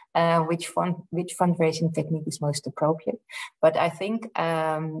 which fundraising technique is most appropriate. But I think,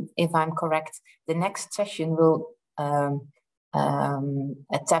 if I'm correct, the next session will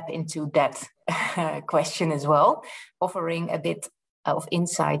tap into that question as well, offering a bit of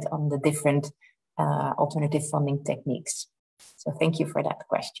insight on the different alternative funding techniques. So thank you for that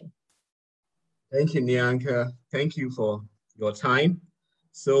question. Thank you, Bianca. Thank you for your time.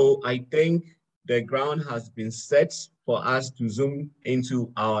 So I think the ground has been set for us to zoom into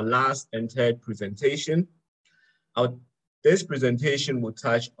our last and third presentation. This presentation will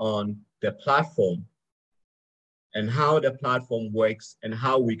touch on the platform and how the platform works and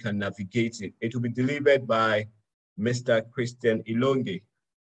how we can navigate it. It will be delivered by Mr. Christian Ilonge.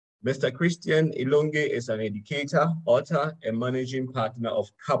 Mr. Christian Ilonge is an educator, author, and managing partner of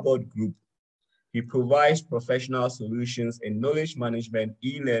Cupboard Group. He provides professional solutions in knowledge management,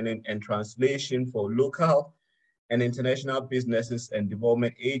 e-learning, and translation for local and international businesses and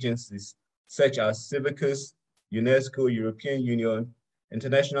development agencies such as Civicus, UNESCO, European Union,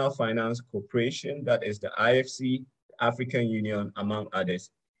 International Finance Corporation, that is the IFC, African Union, among others.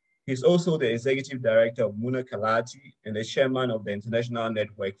 He's also the executive director of Muna Kalati and the chairman of the International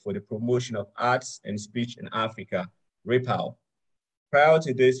Network for the Promotion of Arts and Speech in Africa, RIPAL. Prior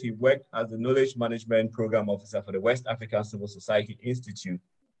to this, he worked as the Knowledge Management Program Officer for the West African Civil Society Institute.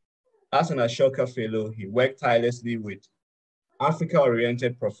 As an Ashoka Fellow, he worked tirelessly with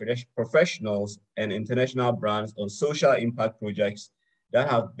Africa-oriented professionals and international brands on social impact projects that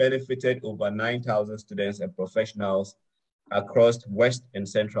have benefited over 9,000 students and professionals across West and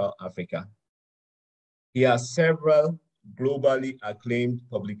Central Africa. He has several globally acclaimed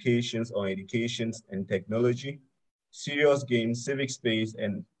publications on education and technology, serious games, civic space,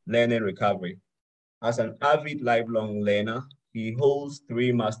 and learning recovery. As an avid lifelong learner, he holds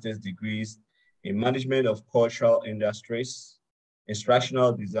 3 master's degrees in management of cultural industries,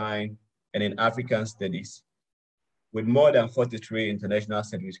 instructional design, and in African studies, with more than 43 international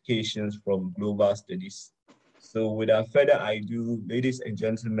certifications from global studies. So without further ado, ladies and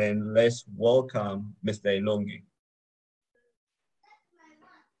gentlemen, let's welcome Mr. Ilonge.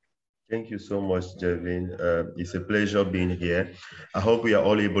 Thank you so much, Jevin. It's a pleasure being here. I hope we are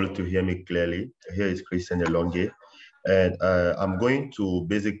all able to hear me clearly. Here is Christian Ilonge. And I'm going to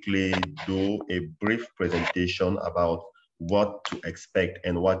basically do a brief presentation about what to expect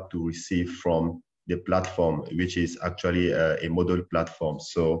and what to receive from the platform, which is actually a model platform.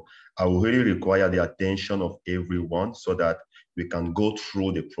 So I will really require the attention of everyone so that we can go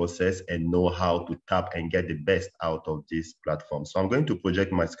through the process and know how to tap and get the best out of this platform. So I'm going to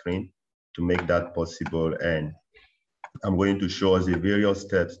project my screen to make that possible. And I'm going to show us the various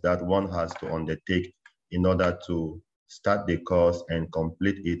steps that one has to undertake in order to start the course and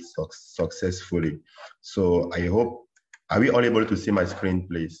complete it successfully. So I hope, are we all able to see my screen,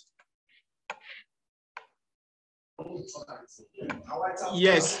 please?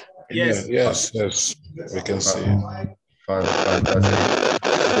 Yes, yes. Yes, yes, we can see it. Fantastic.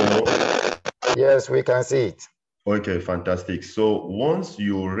 So, yes, we can see it. Okay, fantastic. So once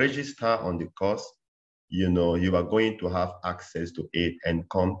you register on the course, you are going to have access to it and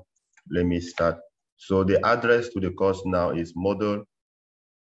come. Let me start. So the address to the course now is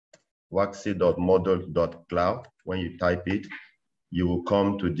WACSI.model.cloud. When you type it, you will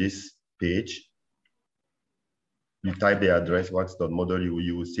come to this page. You type the address, WACSI.model,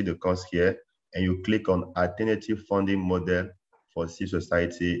 you will see the course here, and you click on Alternative Funding Model for Civil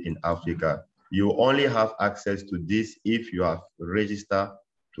Society in Africa. You only have access to this if you have registered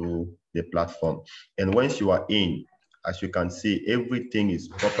to the platform. And once you are in, as you can see, everything is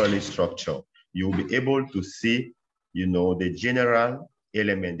properly structured. You will be able to see, the general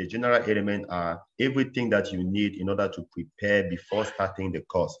element. The general element are everything that you need in order to prepare before starting the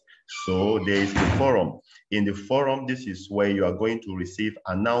course. So there is the forum. In the forum, this is where you are going to receive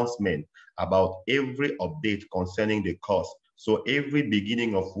announcement about every update concerning the course. So every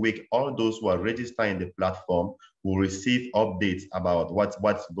beginning of week, all those who are registered in the platform will receive updates about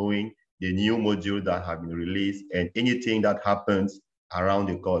what's going, the new module that have been released, and anything that happens around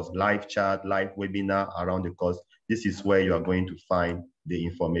the course, live chat, live webinar around the course. This is where you are going to find the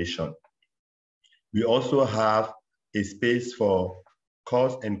information. We also have a space for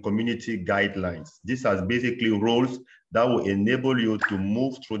course and community guidelines. These are basically rules that will enable you to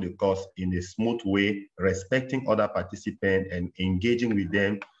move through the course in a smooth way, respecting other participants and engaging with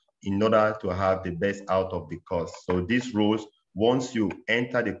them in order to have the best out of the course. So these rules, once you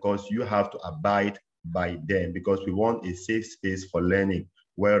enter the course, you have to abide by them because we want a safe space for learning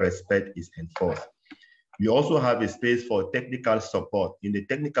where respect is enforced. We also have a space for technical support. In the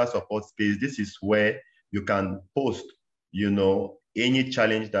technical support space, this is where you can post, any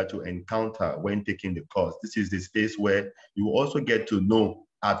challenge that you encounter when taking the course. This is the space where you also get to know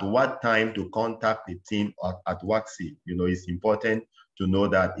at what time to contact the team at WACSI. It's important to know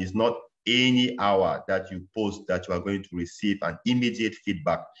that it's not any hour that you post that you are going to receive an immediate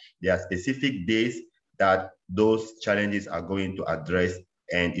feedback. There are specific days that those challenges are going to address.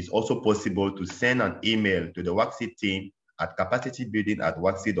 And it's also possible to send an email to the WACSI team at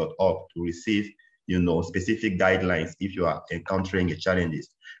capacitybuilding@waxi.org to receive specific guidelines if you are encountering challenges.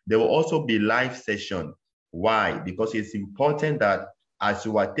 There will also be live session. Why? Because it's important that as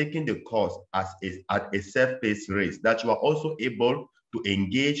you are taking the course at a self-paced race, that you are also able to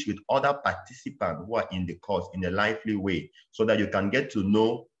engage with other participants who are in the course in a lively way, so that you can get to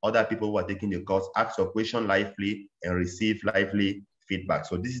know other people who are taking the course, ask your question lively, and receive lively feedback.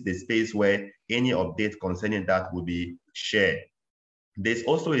 So this is the space where any update concerning that will be shared. There's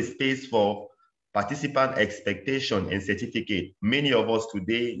also a space for participant expectation and certificate. Many of us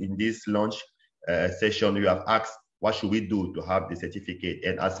today in this launch session, you have asked, what should we do to have the certificate?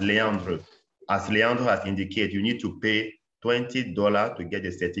 And as Leandro has indicated, you need to pay $20 to get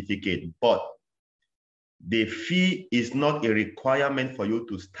the certificate, but the fee is not a requirement for you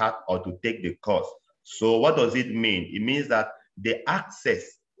to start or to take the course. So what does it mean? It means that the access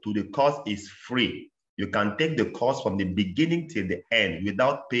to the course is free. You can take the course from the beginning till the end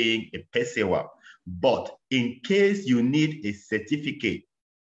without paying a pesewa. But in case you need a certificate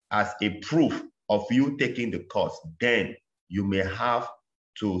as a proof of you taking the course, then you may have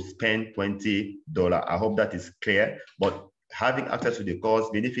to spend $20. I hope that is clear. But having access to the course,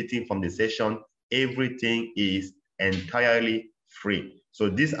 benefiting from the session, everything is entirely free. So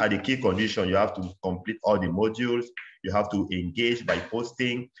these are the key conditions. You have to complete all the modules. You have to engage by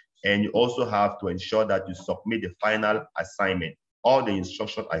posting, and you also have to ensure that you submit the final assignment. All the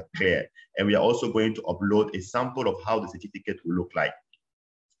instructions are clear. And we are also going to upload a sample of how the certificate will look like.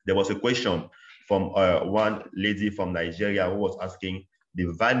 There was a question from one lady from Nigeria who was asking the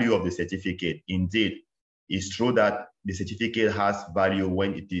value of the certificate. Indeed, it's true that the certificate has value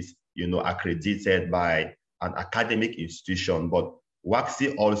when it is, accredited by an academic institution, but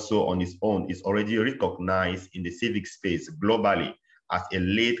WACSI also on its own is already recognized in the civic space globally as a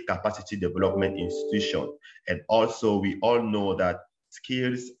late capacity development institution. And also we all know that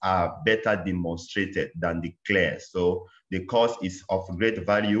skills are better demonstrated than declared. So the course is of great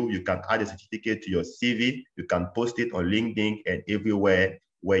value. You can add a certificate to your CV, you can post it on LinkedIn and everywhere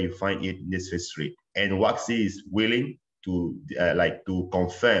where you find it necessary. And WACSI is willing to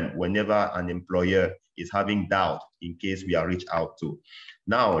confirm whenever an employer is having doubt in case we are reached out to.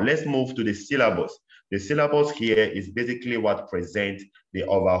 Now, let's move to the syllabus. The syllabus here is basically what presents the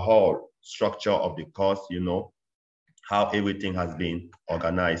overall structure of the course, how everything has been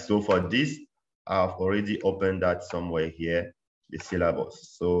organized. So for this, I've already opened that somewhere here, the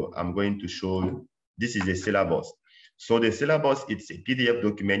syllabus. So I'm going to show you, this is the syllabus. So the syllabus, it's a PDF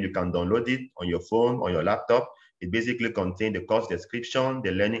document. You can download it on your phone, on your laptop. It basically contains the course description,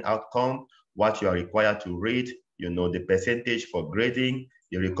 the learning outcome, what you are required to read, the percentage for grading,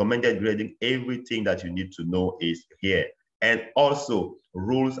 the recommended grading, everything that you need to know is here. And also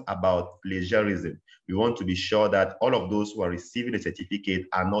rules about plagiarism. We want to be sure that all of those who are receiving a certificate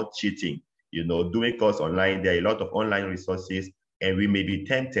are not cheating. Doing course online, there are a lot of online resources, and we may be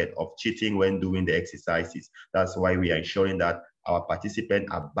tempted of cheating when doing the exercises. That's why we are ensuring that our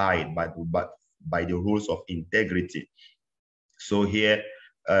participants abide by the rules of integrity. So here,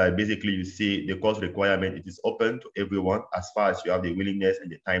 basically you see the course requirement. It is open to everyone as far as you have the willingness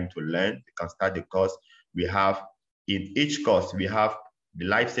and the time to learn. You can start the course. We have, in each course, we have the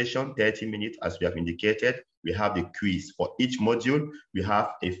live session, 30 minutes, as we have indicated. We have the quiz for each module. We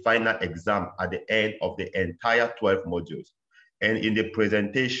have a final exam at the end of the entire 12 modules. And in the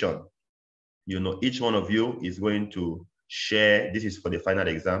presentation, each one of you is going to share, this is for the final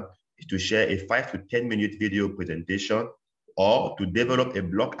exam, to share a 5 to 10 minute video presentation, or to develop a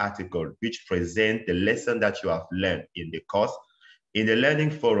blog article which presents the lesson that you have learned in the course. In the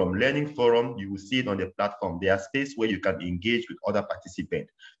learning forum, you will see it on the platform. There are spaces where you can engage with other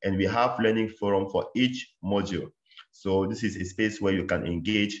participants, and we have learning forum for each module. So this is a space where you can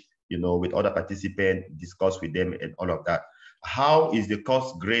engage, with other participants, discuss with them and all of that. How is the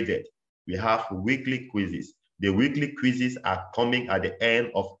course graded? We have weekly quizzes. The weekly quizzes are coming at the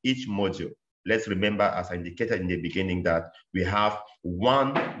end of each module. Let's remember, as I indicated in the beginning, that we have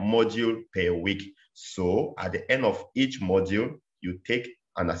one module per week. So at the end of each module, you take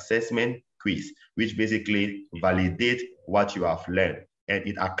an assessment quiz, which basically validates what you have learned. And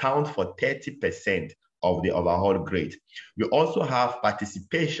it accounts for 30% of the overall grade. We also have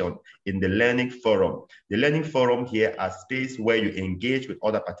participation in the learning forum. The learning forum here is a space where you engage with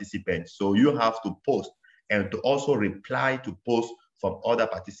other participants. So you have to post and to also reply to posts from other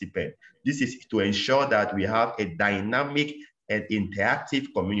participants. This is to ensure that we have a dynamic and interactive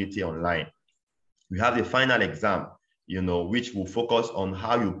community online. We have the final exam, which will focus on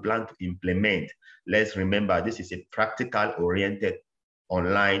how you plan to implement. Let's remember, this is a practical-oriented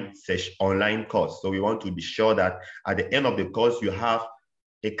online course. So we want to be sure that at the end of the course, you have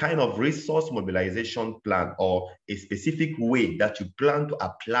a kind of resource mobilization plan or a specific way that you plan to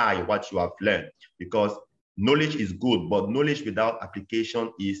apply what you have learned. Because knowledge is good, but knowledge without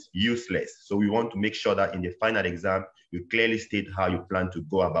application is useless. So we want to make sure that in the final exam, you clearly state how you plan to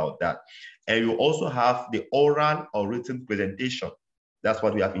go about that. And you also have the oral or written presentation. That's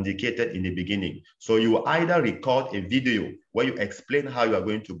what we have indicated in the beginning. So you either record a video where you explain how you are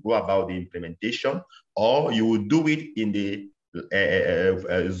going to go about the implementation, or you will do it in the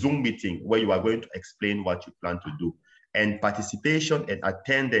Zoom meeting where you are going to explain what you plan to do. And participation and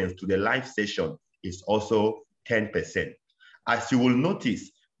attendance to the live session is also 10%. As you will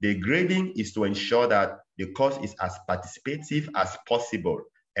notice, the grading is to ensure that the course is as participative as possible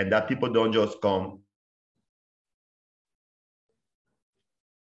and that people don't just come.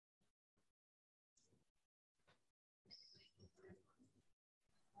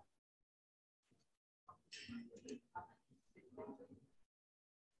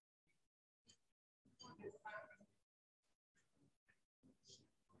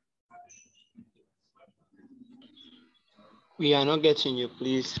 We are not getting you,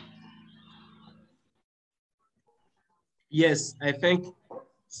 please. Yes, I think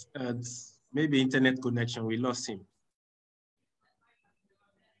maybe internet connection, we lost him.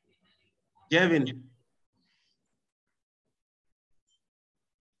 Gavin.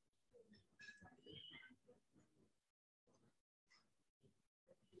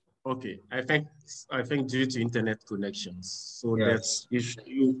 Okay, I think due to internet connections. So yes. That's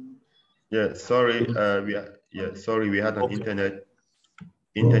issue. Yeah, sorry, we had an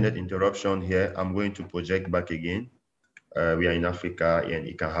internet interruption here. I'm going to project back again. We are in Africa and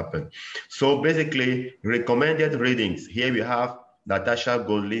it can happen. So basically, recommended readings. Here we have Natasha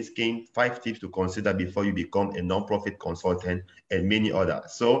Godlinski, 5 tips to consider before you become a nonprofit consultant, and many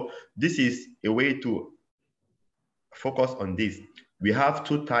others. So this is a way to focus on this. We have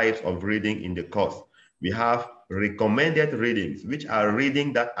 2 types of reading in the course. We have recommended readings, which are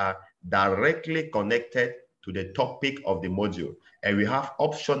reading that are directly connected to the topic of the module. And we have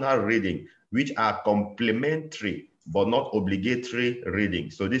optional reading, which are complementary but not obligatory reading.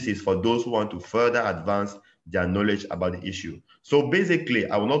 So this is for those who want to further advance their knowledge about the issue. So basically,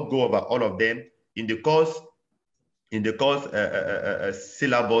 I will not go over all of them. In the course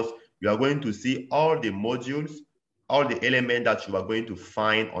syllabus, you are going to see all the modules, all the elements that you are going to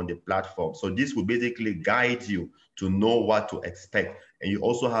find on the platform. So this will basically guide you to know what to expect. And you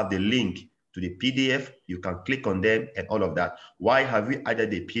also have the link to the PDF. You can click on them and all of that. Why have we added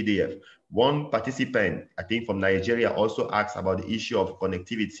the PDF? One participant, I think from Nigeria, also asked about the issue of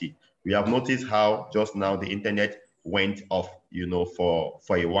connectivity. We have noticed how just now the internet went off, for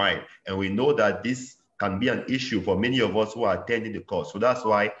a while. And we know that this can be an issue for many of us who are attending the course. So that's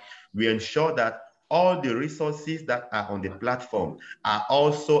why we ensure that all the resources that are on the platform are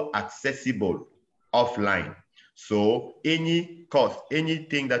also accessible offline. So any course,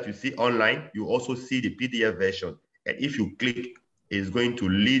 anything that you see online, you also see the PDF version. And if you click, it's going to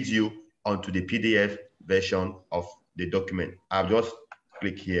lead you onto the PDF version of the document. I'll just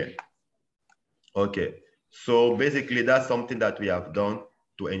click here. Okay, so basically that's something that we have done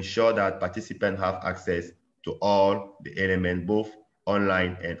to ensure that participants have access to all the elements, both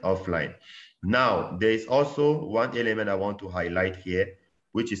online and offline. Now, there is also one element I want to highlight here,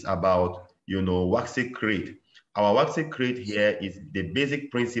 which is about, WACSI Creed. Our WACSI Creed here is the basic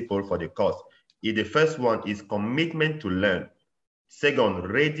principle for the course. The first one is commitment to learn. Second,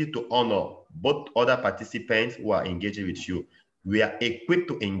 ready to honor both other participants who are engaging with you. We are equipped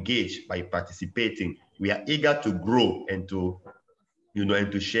to engage by participating. We are eager to grow and to,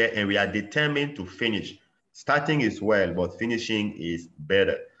 and to share, and we are determined to finish. Starting is well, but finishing is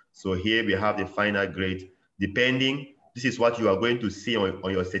better. So here we have the final grade. This is what you are going to see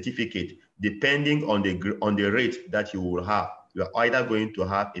on your certificate. Depending on the rate that you will have, you are either going to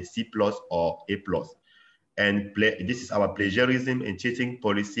have a C+ or A+. And this is our plagiarism and cheating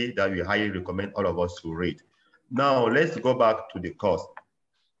policy that we highly recommend all of us to read. Now, let's go back to the course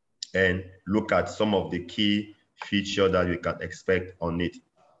and look at some of the key features that we can expect on it.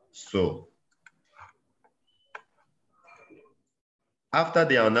 So, after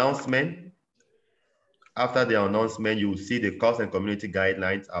the announcement, you will see the course and community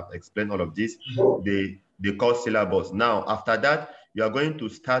guidelines. I've explained all of this, the course syllabus. Now, after that, you are going to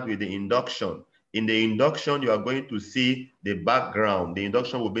start with the induction. In the induction, you are going to see the background. The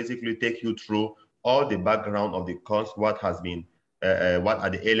induction will basically take you through all the background of the course, what are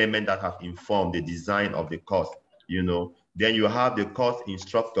the elements that have informed the design of the course, Then you have the course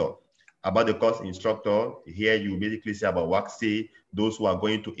instructor. About the course instructor, here you basically say about WACSI, those who are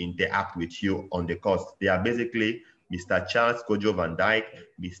going to interact with you on the course. They are basically Mr. Charles Kojo Van Dyke,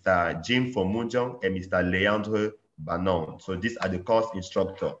 Mr. Jim Fomunjong, and Mr. Leandro Banon. So these are the course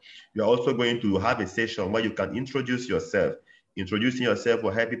instructor. You're also going to have a session where you can introduce yourself. Introducing yourself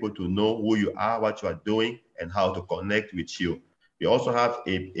will help people to know who you are, what you are doing, and how to connect with you. We also have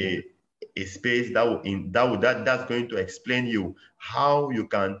a space that's going to explain you how you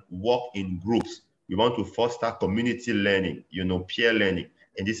can work in groups. We want to foster community learning, peer learning,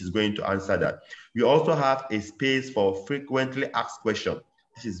 and this is going to answer that. We also have a space for frequently asked questions.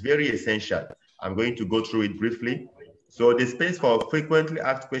 This is very essential. I'm going to go through it briefly. So the space for frequently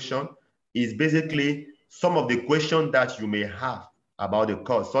asked questions is basically some of the questions that you may have about the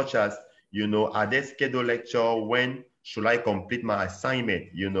course, such as, are there scheduled lecture? When should I complete my assignment?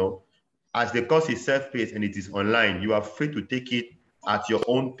 As the course is self-paced and it is online, you are free to take it at your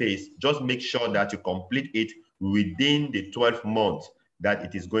own pace. Just make sure that you complete it within the 12 months that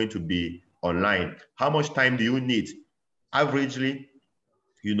it is going to be online. How much time do you need? Averagely,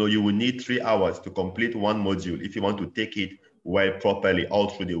 you will need 3 hours to complete one module if you want to take it well properly all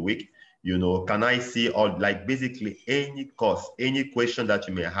through the week. Can I see basically any course, any question that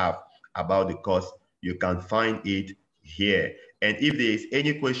you may have about the course, you can find it here. And if there is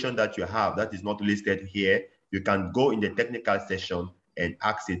any question that you have that is not listed here, you can go in the technical session and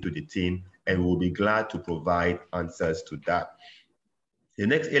ask it to the team, and we'll be glad to provide answers to that. The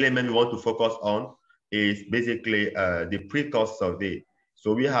next element we want to focus on is basically the pre-course survey.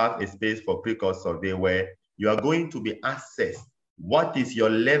 So we have a space for pre-course survey where you are going to be assessed what is your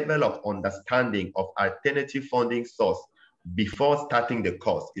level of understanding of alternative funding source before starting the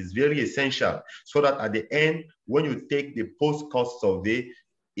course. Is very essential so that at the end, when you take the post-course survey,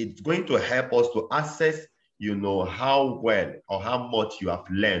 it's going to help us to assess, how well or how much you have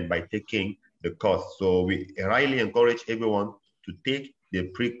learned by taking the course. So we highly encourage everyone to take the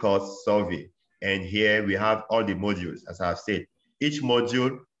pre-course survey. And here we have all the modules, as I've said. Each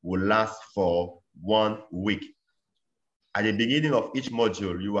module will last for 1 week. At the beginning of each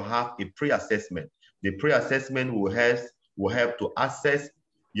module, you will have a pre-assessment. The pre-assessment will help to assess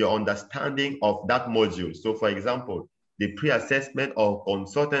your understanding of that module. So for example, the pre-assessment of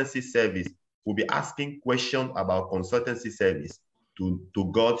consultancy service will be asking questions about consultancy service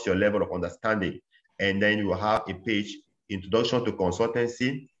to gauge your level of understanding. And then you will have a page, introduction to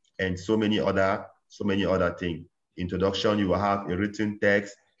consultancy, and so many other things. Introduction, you will have a written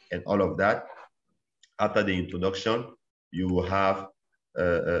text and all of that. After the introduction, you will have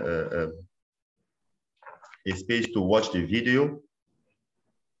a space to watch the video.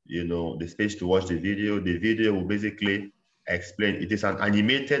 The space to watch the video. The video will basically explain. It is an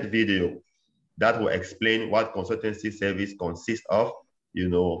animated video that will explain what consultancy service consists of.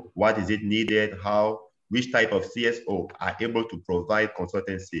 What is it needed? Which type of CSO are able to provide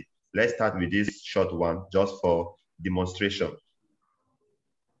consultancy. Let's start with this short one just for demonstration.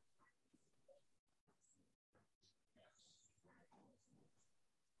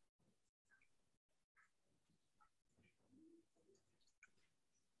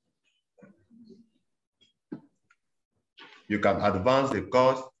 You can advance the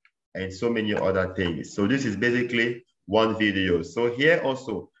course and so many other things. So this is basically one video. So here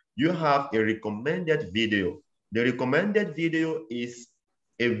also, you have a recommended video. The recommended video is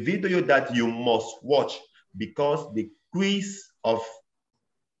a video that you must watch because the quiz of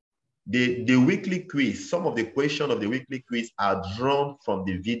the weekly quiz, some of the questions of the weekly quiz are drawn from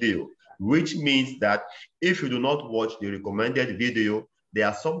the video, which means that if you do not watch the recommended video, there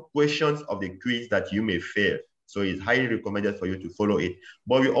are some questions of the quiz that you may fail. So it's highly recommended for you to follow it.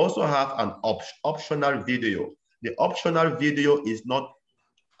 But we also have an optional video. The optional video is not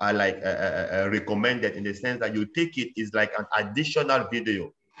recommended in the sense that you take it is like an additional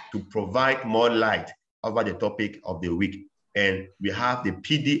video to provide more light over the topic of the week. And we have the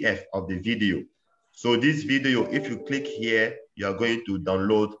PDF of the video. So this video, if you click here, you are going to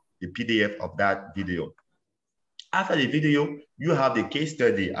download the PDF of that video. After the video, you have the case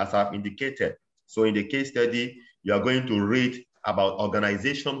study as I've indicated. So in the case study, you are going to read about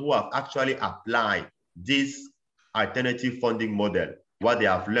organizations who have actually applied this alternative funding model, what they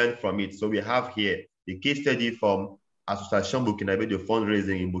have learned from it. So we have here the case study from Association Burkinabe de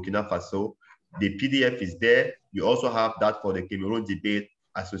Fundraising in Burkina Faso. The PDF is there. You also have that for the Cameroon Debate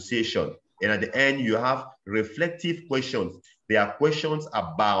Association. And at the end, you have reflective questions. There are questions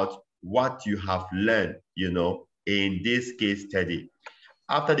about what you have learned, in this case study.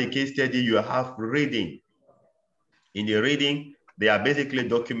 After the case study, you have reading. In the reading, there are basically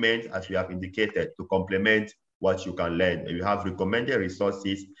documents, as we have indicated, to complement what you can learn. And you have recommended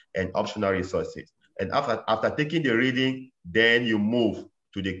resources and optional resources. And after taking the reading, then you move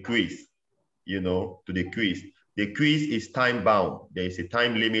to the quiz, to the quiz. The quiz is time bound. There is a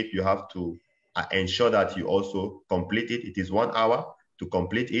time limit you have to ensure that you also complete it. It is 1 hour to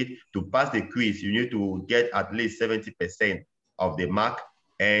complete it. To pass the quiz, you need to get at least 70% of the mark,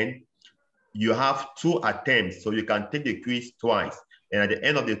 and you have 2 attempts, so you can take the quiz twice. And at the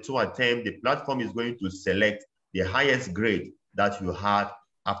end of the 2 attempts, the platform is going to select the highest grade that you had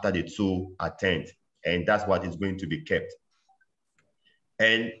after the 2 attempts, and that's what is going to be kept.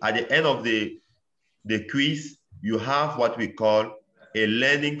 And at the end of the quiz, you have what we call a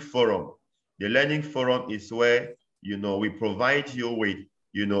learning forum. The learning forum is where, we provide you with,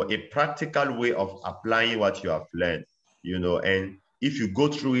 a practical way of applying what you have learned, and if you go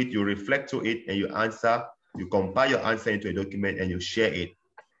through it, you reflect to it, and you answer, you compile your answer into a document, and you share it.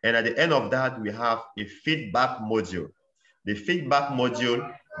 And at the end of that, we have a feedback module. The feedback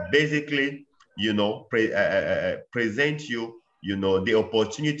module basically, present you, the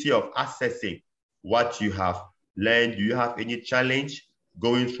opportunity of assessing what you have learned. Do you have any challenge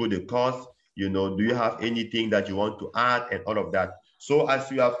going through the course? Do you have anything that you want to add, and all of that? So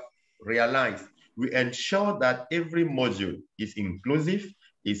as you have realized, we ensure that every module is inclusive,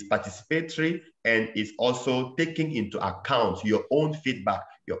 is participatory, and is also taking into account your own feedback,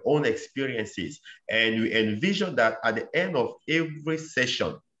 your own experiences. And we envision that at the end of every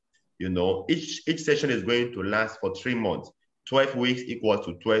session, each session is going to last for 3 months. 12 weeks equals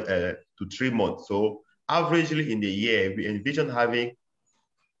to 3 months. So averagely in the year, we envision having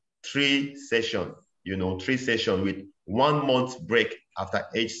 3 sessions, 3 sessions with 1 month break after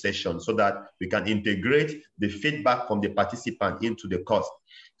each session, so that we can integrate the feedback from the participant into the course.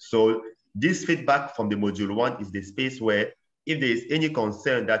 So this feedback from the module 1 is the space where if there is any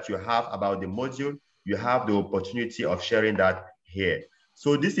concern that you have about the module, you have the opportunity of sharing that here.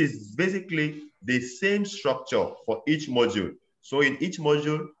 So this is basically the same structure for each module. So in each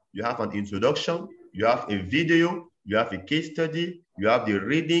module, you have an introduction, you have a video, you have a case study, you have the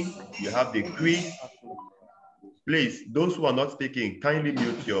reading, you have the quiz. Please, those who are not speaking, kindly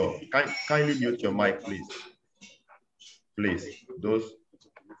mute your mic, please. Please, those.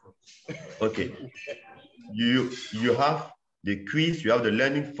 Okay. You have the quiz, you have the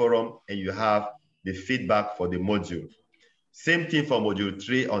learning forum, and you have the feedback for the module. Same thing for module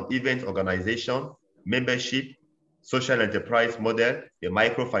 3 on event organization, membership, social enterprise model, the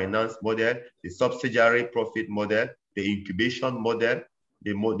microfinance model, the subsidiary profit model, the incubation model,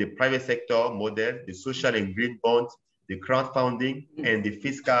 the private sector model, the social and green bonds, the crowdfunding, and the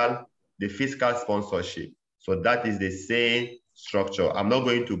fiscal sponsorship. So that is the same structure. I'm not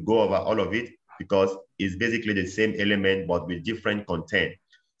going to go over all of it because it's basically the same element, but with different content.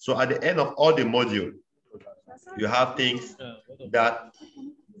 So at the end of all the module, you have things that,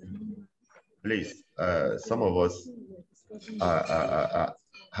 please, some of us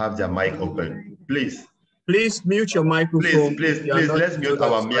have their mic open. Please. Please mute your microphone. Please, let's mute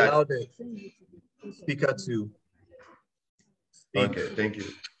our mic. Allow the speaker to speak. Okay, thank you.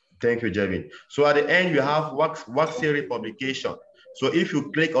 Thank you, Jevin. So at the end, you have WACSI publication. So if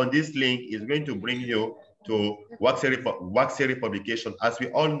you click on this link, it's going to bring you to WACSI publication. As we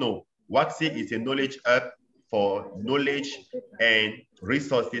all know, WACSI is a knowledge hub for knowledge and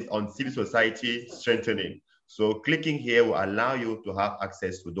resources on civil society strengthening. So clicking here will allow you to have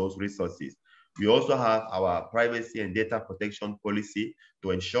access to those resources. We also have our privacy and data protection policy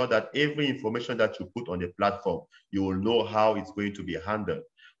to ensure that every information that you put on the platform, you will know how it's going to be handled.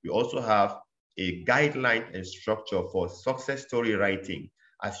 We also have a guideline and structure for success story writing.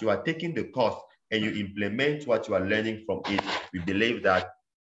 As you are taking the course and you implement what you are learning from it, we believe that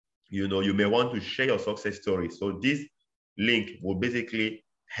you may want to share your success story. So this link will basically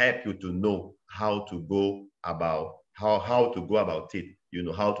help you to know how to go about it.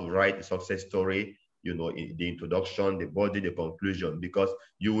 How to write a success story, in the introduction, the body, the conclusion, because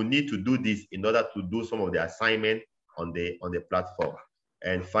you will need to do this in order to do some of the assignment on the platform.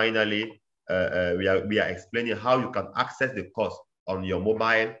 And finally, we are explaining how you can access the course on your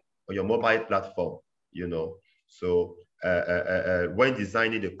mobile platform. So when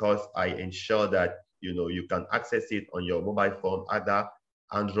designing the course, I ensure that you can access it on your mobile phone, either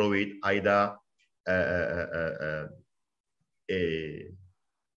Android, either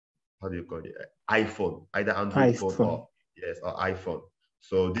how do you call it? iPhone, either Android phone or iPhone.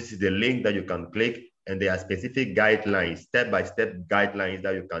 So this is the link that you can click, and there are specific guidelines, step-by-step guidelines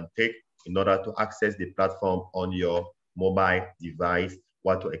that you can take in order to access the platform on your mobile device,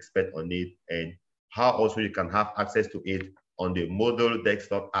 what to expect on it, and how also you can have access to it on the Moodle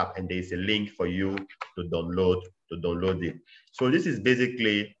desktop app, and there is a link for you to download it. So this is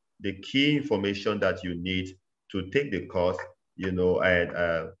basically the key information that you need to take the course, and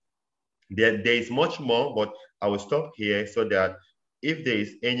there is much more, but I will stop here so that if there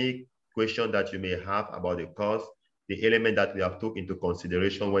is any question that you may have about the course, the element that we have took into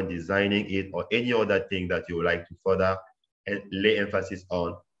consideration when designing it, or any other thing that you would like to further and lay emphasis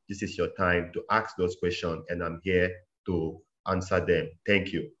on, this is your time to ask those questions, and I'm here to answer them.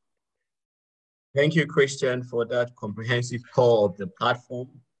 Thank you. Thank you, Christian, for that comprehensive call of the platform.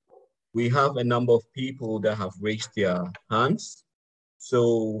 We have a number of people that have raised their hands.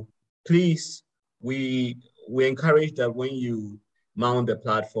 So please, we encourage that when you mount the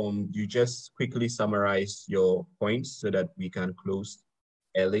platform, you just quickly summarize your points so that we can close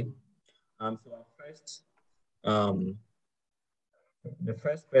early. So our first, the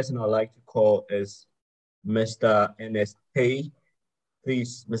first person I'd like to call is Mr. Ernest Tay.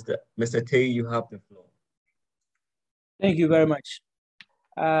 Please, Mr. Tay, you have the floor. Thank you very much.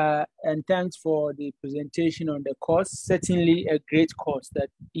 And thanks for the presentation on the course. Certainly a great course that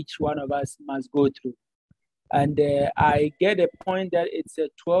each one of us must go through. And I get a point that it's a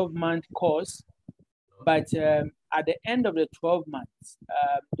 12-month course, but at the end of the 12 months,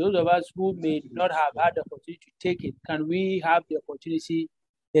 those of us who may not have had the opportunity to take it, can we have the opportunity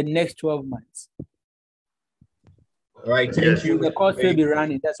the next 12 months? All right, thank you. The course will be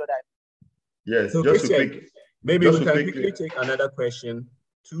running, that's what I mean. Yes, so just Christian, to quick, maybe we can quickly take another question,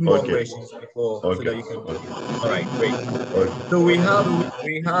 two more questions before, so that you can. All right, great. So we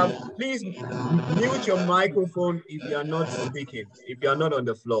have, please mute your microphone if you are not speaking, if you are not on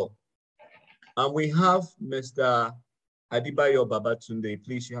the floor. And we have Mr. Adibayo Babatunde.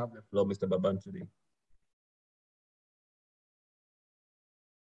 Please, you have the floor, Mr. Babatunde.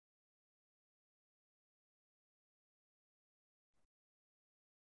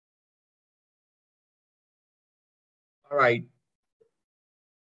 All right.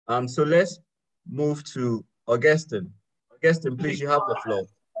 So let's move to Augustine. Augustine, please, you have the floor.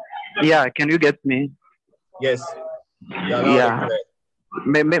 Yeah, can you get me? Yes. Yeah.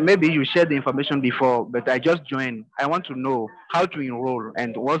 Maybe you shared the information before, but I just joined. I want to know how to enroll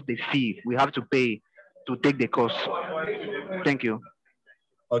and what's the fee we have to pay to take the course. Thank you.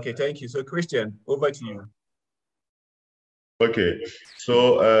 Okay, thank you. So Christian, over to you. Okay,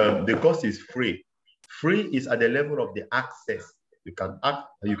 so the course is free. Free is at the level of the access. You can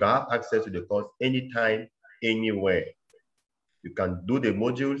have access to the course anytime, anywhere. You can do the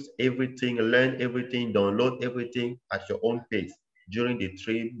modules, everything, learn everything, download everything at your own pace during the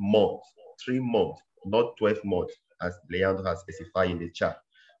 3 months, not 12 months, as Leandro has specified in the chat.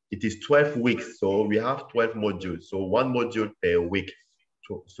 It is 12 weeks, so we have 12 modules, so 1 module per week.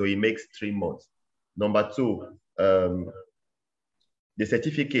 So it makes 3 months. Number 2, the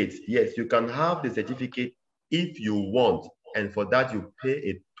certificates. Yes, you can have the certificate if you want, and for that you pay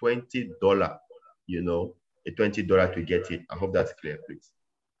a $20, a $20 to get it. I hope that's clear, please.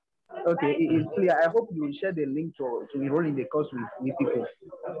 Okay, it's clear. I hope you will share the link to enroll in the course with people.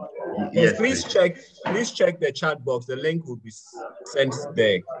 Yes, please check the chat box. The link will be sent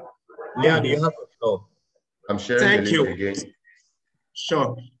there. Leon, you have the floor. I'm sharing the link again.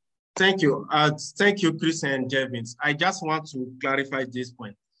 Sure. Thank you. Thank you, Chris and Jevins. I just want to clarify this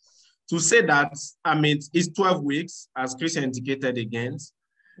point. To say that, it's 12 weeks, as Chris indicated again.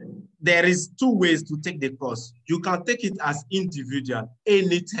 There is 2 ways to take the course. You can take it as individual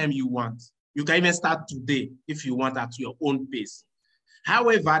anytime you want. You can even start today if you want at your own pace.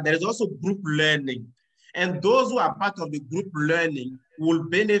 However, there is also group learning. And those who are part of the group learning will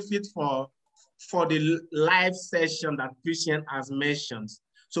benefit for the live session that Christian has mentioned.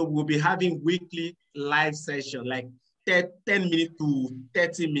 So we'll be having weekly live session, like 10 minutes to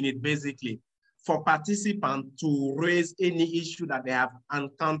 30 minutes, basically, for participants to raise any issue that they have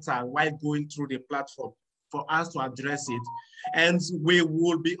encountered while going through the platform for us to address it. And we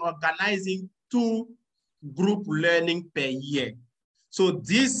will be organizing 2 group learning per year. So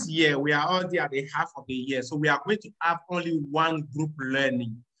this year, we are already at the half of the year. So we are going to have only 1 group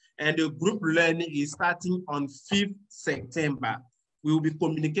learning. And the group learning is starting on 5th September. We will be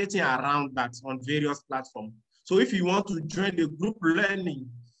communicating around that on various platforms. So if you want to join the group learning,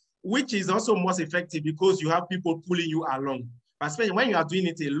 which is also most effective because you have people pulling you along. But especially when you are doing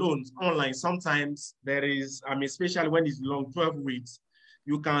it alone, online, sometimes there is, especially when it's long, 12 weeks,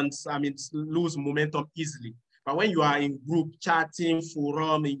 you can't, lose momentum easily. But when you are in group, chatting,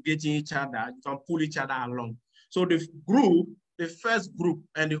 forum, engaging each other, you can pull each other along. So the first group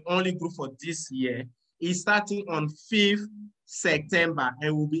and the only group for this year is starting on 5th September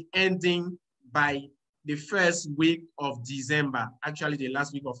and will be ending by the first week of December, actually the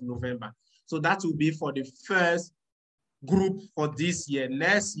last week of November. So that will be for the first group for this year.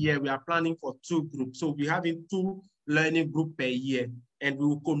 Next year, we are planning for 2 groups. So we're having 2 learning groups per year, and we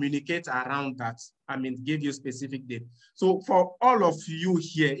will communicate around that give you specific date. So for all of you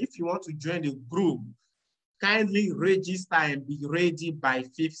here, if you want to join the group, kindly register and be ready by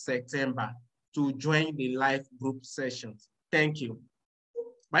 5th September to join the live group sessions. Thank you.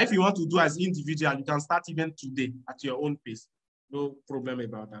 But if you want to do as individual, you can start even today at your own pace. No problem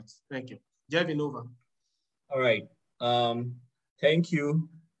about that. Thank you. Jevin, over. All right. Thank you.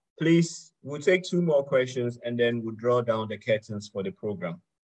 Please, we'll take 2 more questions and then we'll draw down the curtains for the program.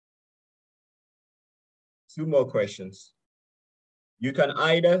 2 more questions. You can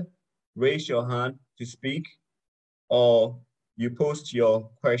either raise your hand to speak or you post your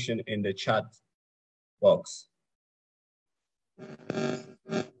question in the chat box.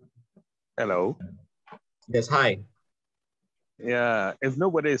 Hello. Yes, hi. Yeah, if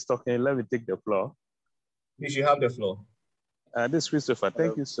nobody is talking, let me take the floor. Please, you have the floor. This is Christopher.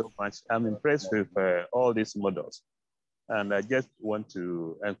 Thank you so much. I'm impressed with all these models. And I just want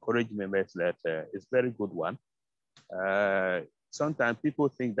to encourage members that it's a very good one. Sometimes people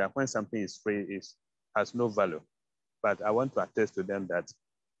think that when something is free, it has no value. But I want to attest to them that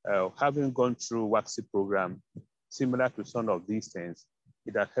having gone through WACSI program, similar to some of these things,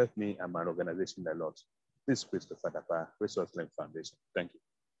 it has helped me and my organization a lot. This is Christopher Dapa, Resource Link Foundation. Thank you.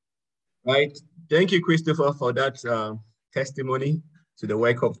 Right. Thank you, Christopher, for that testimony to the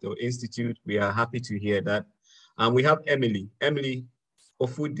work of the Institute. We are happy to hear that. And we have Emily. Emily, for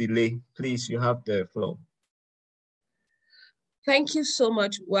food delay, please, you have the floor. Thank you so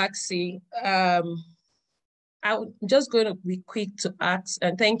much, WACSI. I'm just going to be quick to ask,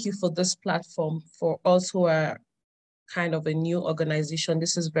 and thank you for this platform for us who are kind of a new organization.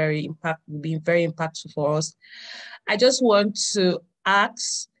 This is been very impactful for us. I just want to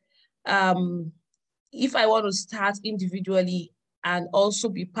ask, if I want to start individually and also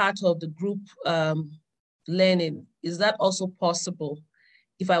be part of the group learning, is that also possible?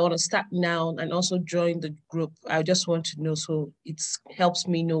 If I want to start now and also join the group, I just want to know, so it helps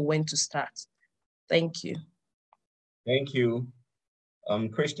me know when to start. Thank you. Thank you.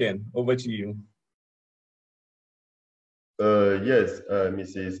 Christian, over to you. Yes,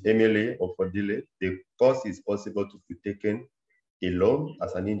 Mrs. Emily Ofodile, the course is possible to be taken alone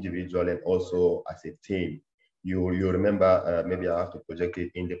as an individual and also as a team. You remember, maybe I have to project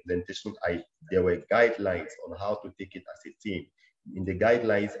it in the presentation, there were guidelines on how to take it as a team. In the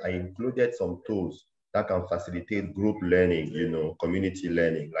guidelines, I included some tools that can facilitate group learning, community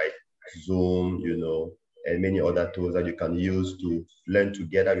learning, like Zoom, and many other tools that you can use to learn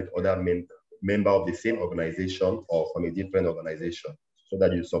together with other members of the same organization or from a different organization, so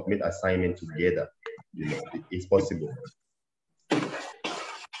that you submit assignment together. It's possible.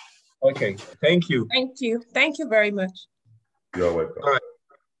 Okay, thank you. Thank you. Thank you very much. You're welcome. All right.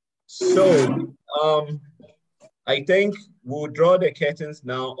 So I think we'll draw the curtains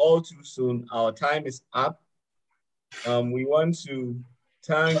now all too soon. Our time is up. We want to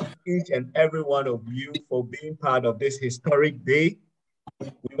thank each and every one of you for being part of this historic day.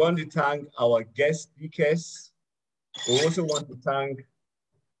 We want to thank our guest speakers. We also want to thank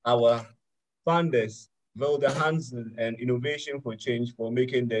our funders, Wilde Ganzen and Innovation for Change, for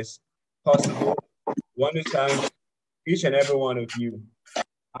making this possible. We want to thank each and every one of you.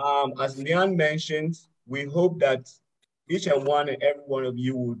 As Leanne mentioned, we hope that each and every one of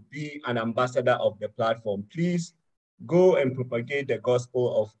you would be an ambassador of the platform. Please go and propagate the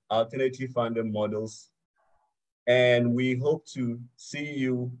gospel of alternative funding models. And we hope to see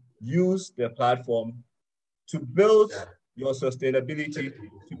you use the platform to build your sustainability,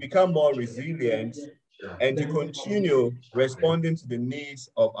 to become more resilient, and to continue responding to the needs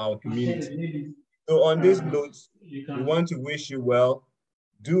of our community. So on this note, we want to wish you well.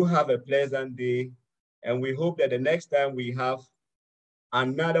 Do have a pleasant day. And we hope that the next time we have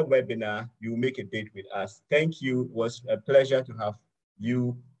another webinar, you make a date with us. Thank you. It was a pleasure to have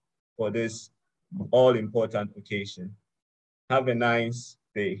you for this all-important occasion. Have a nice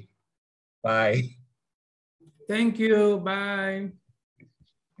day. Bye. Thank you. Bye.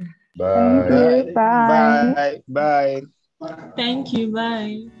 Bye. Bye. Bye. Thank you.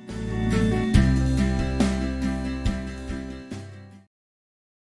 Bye.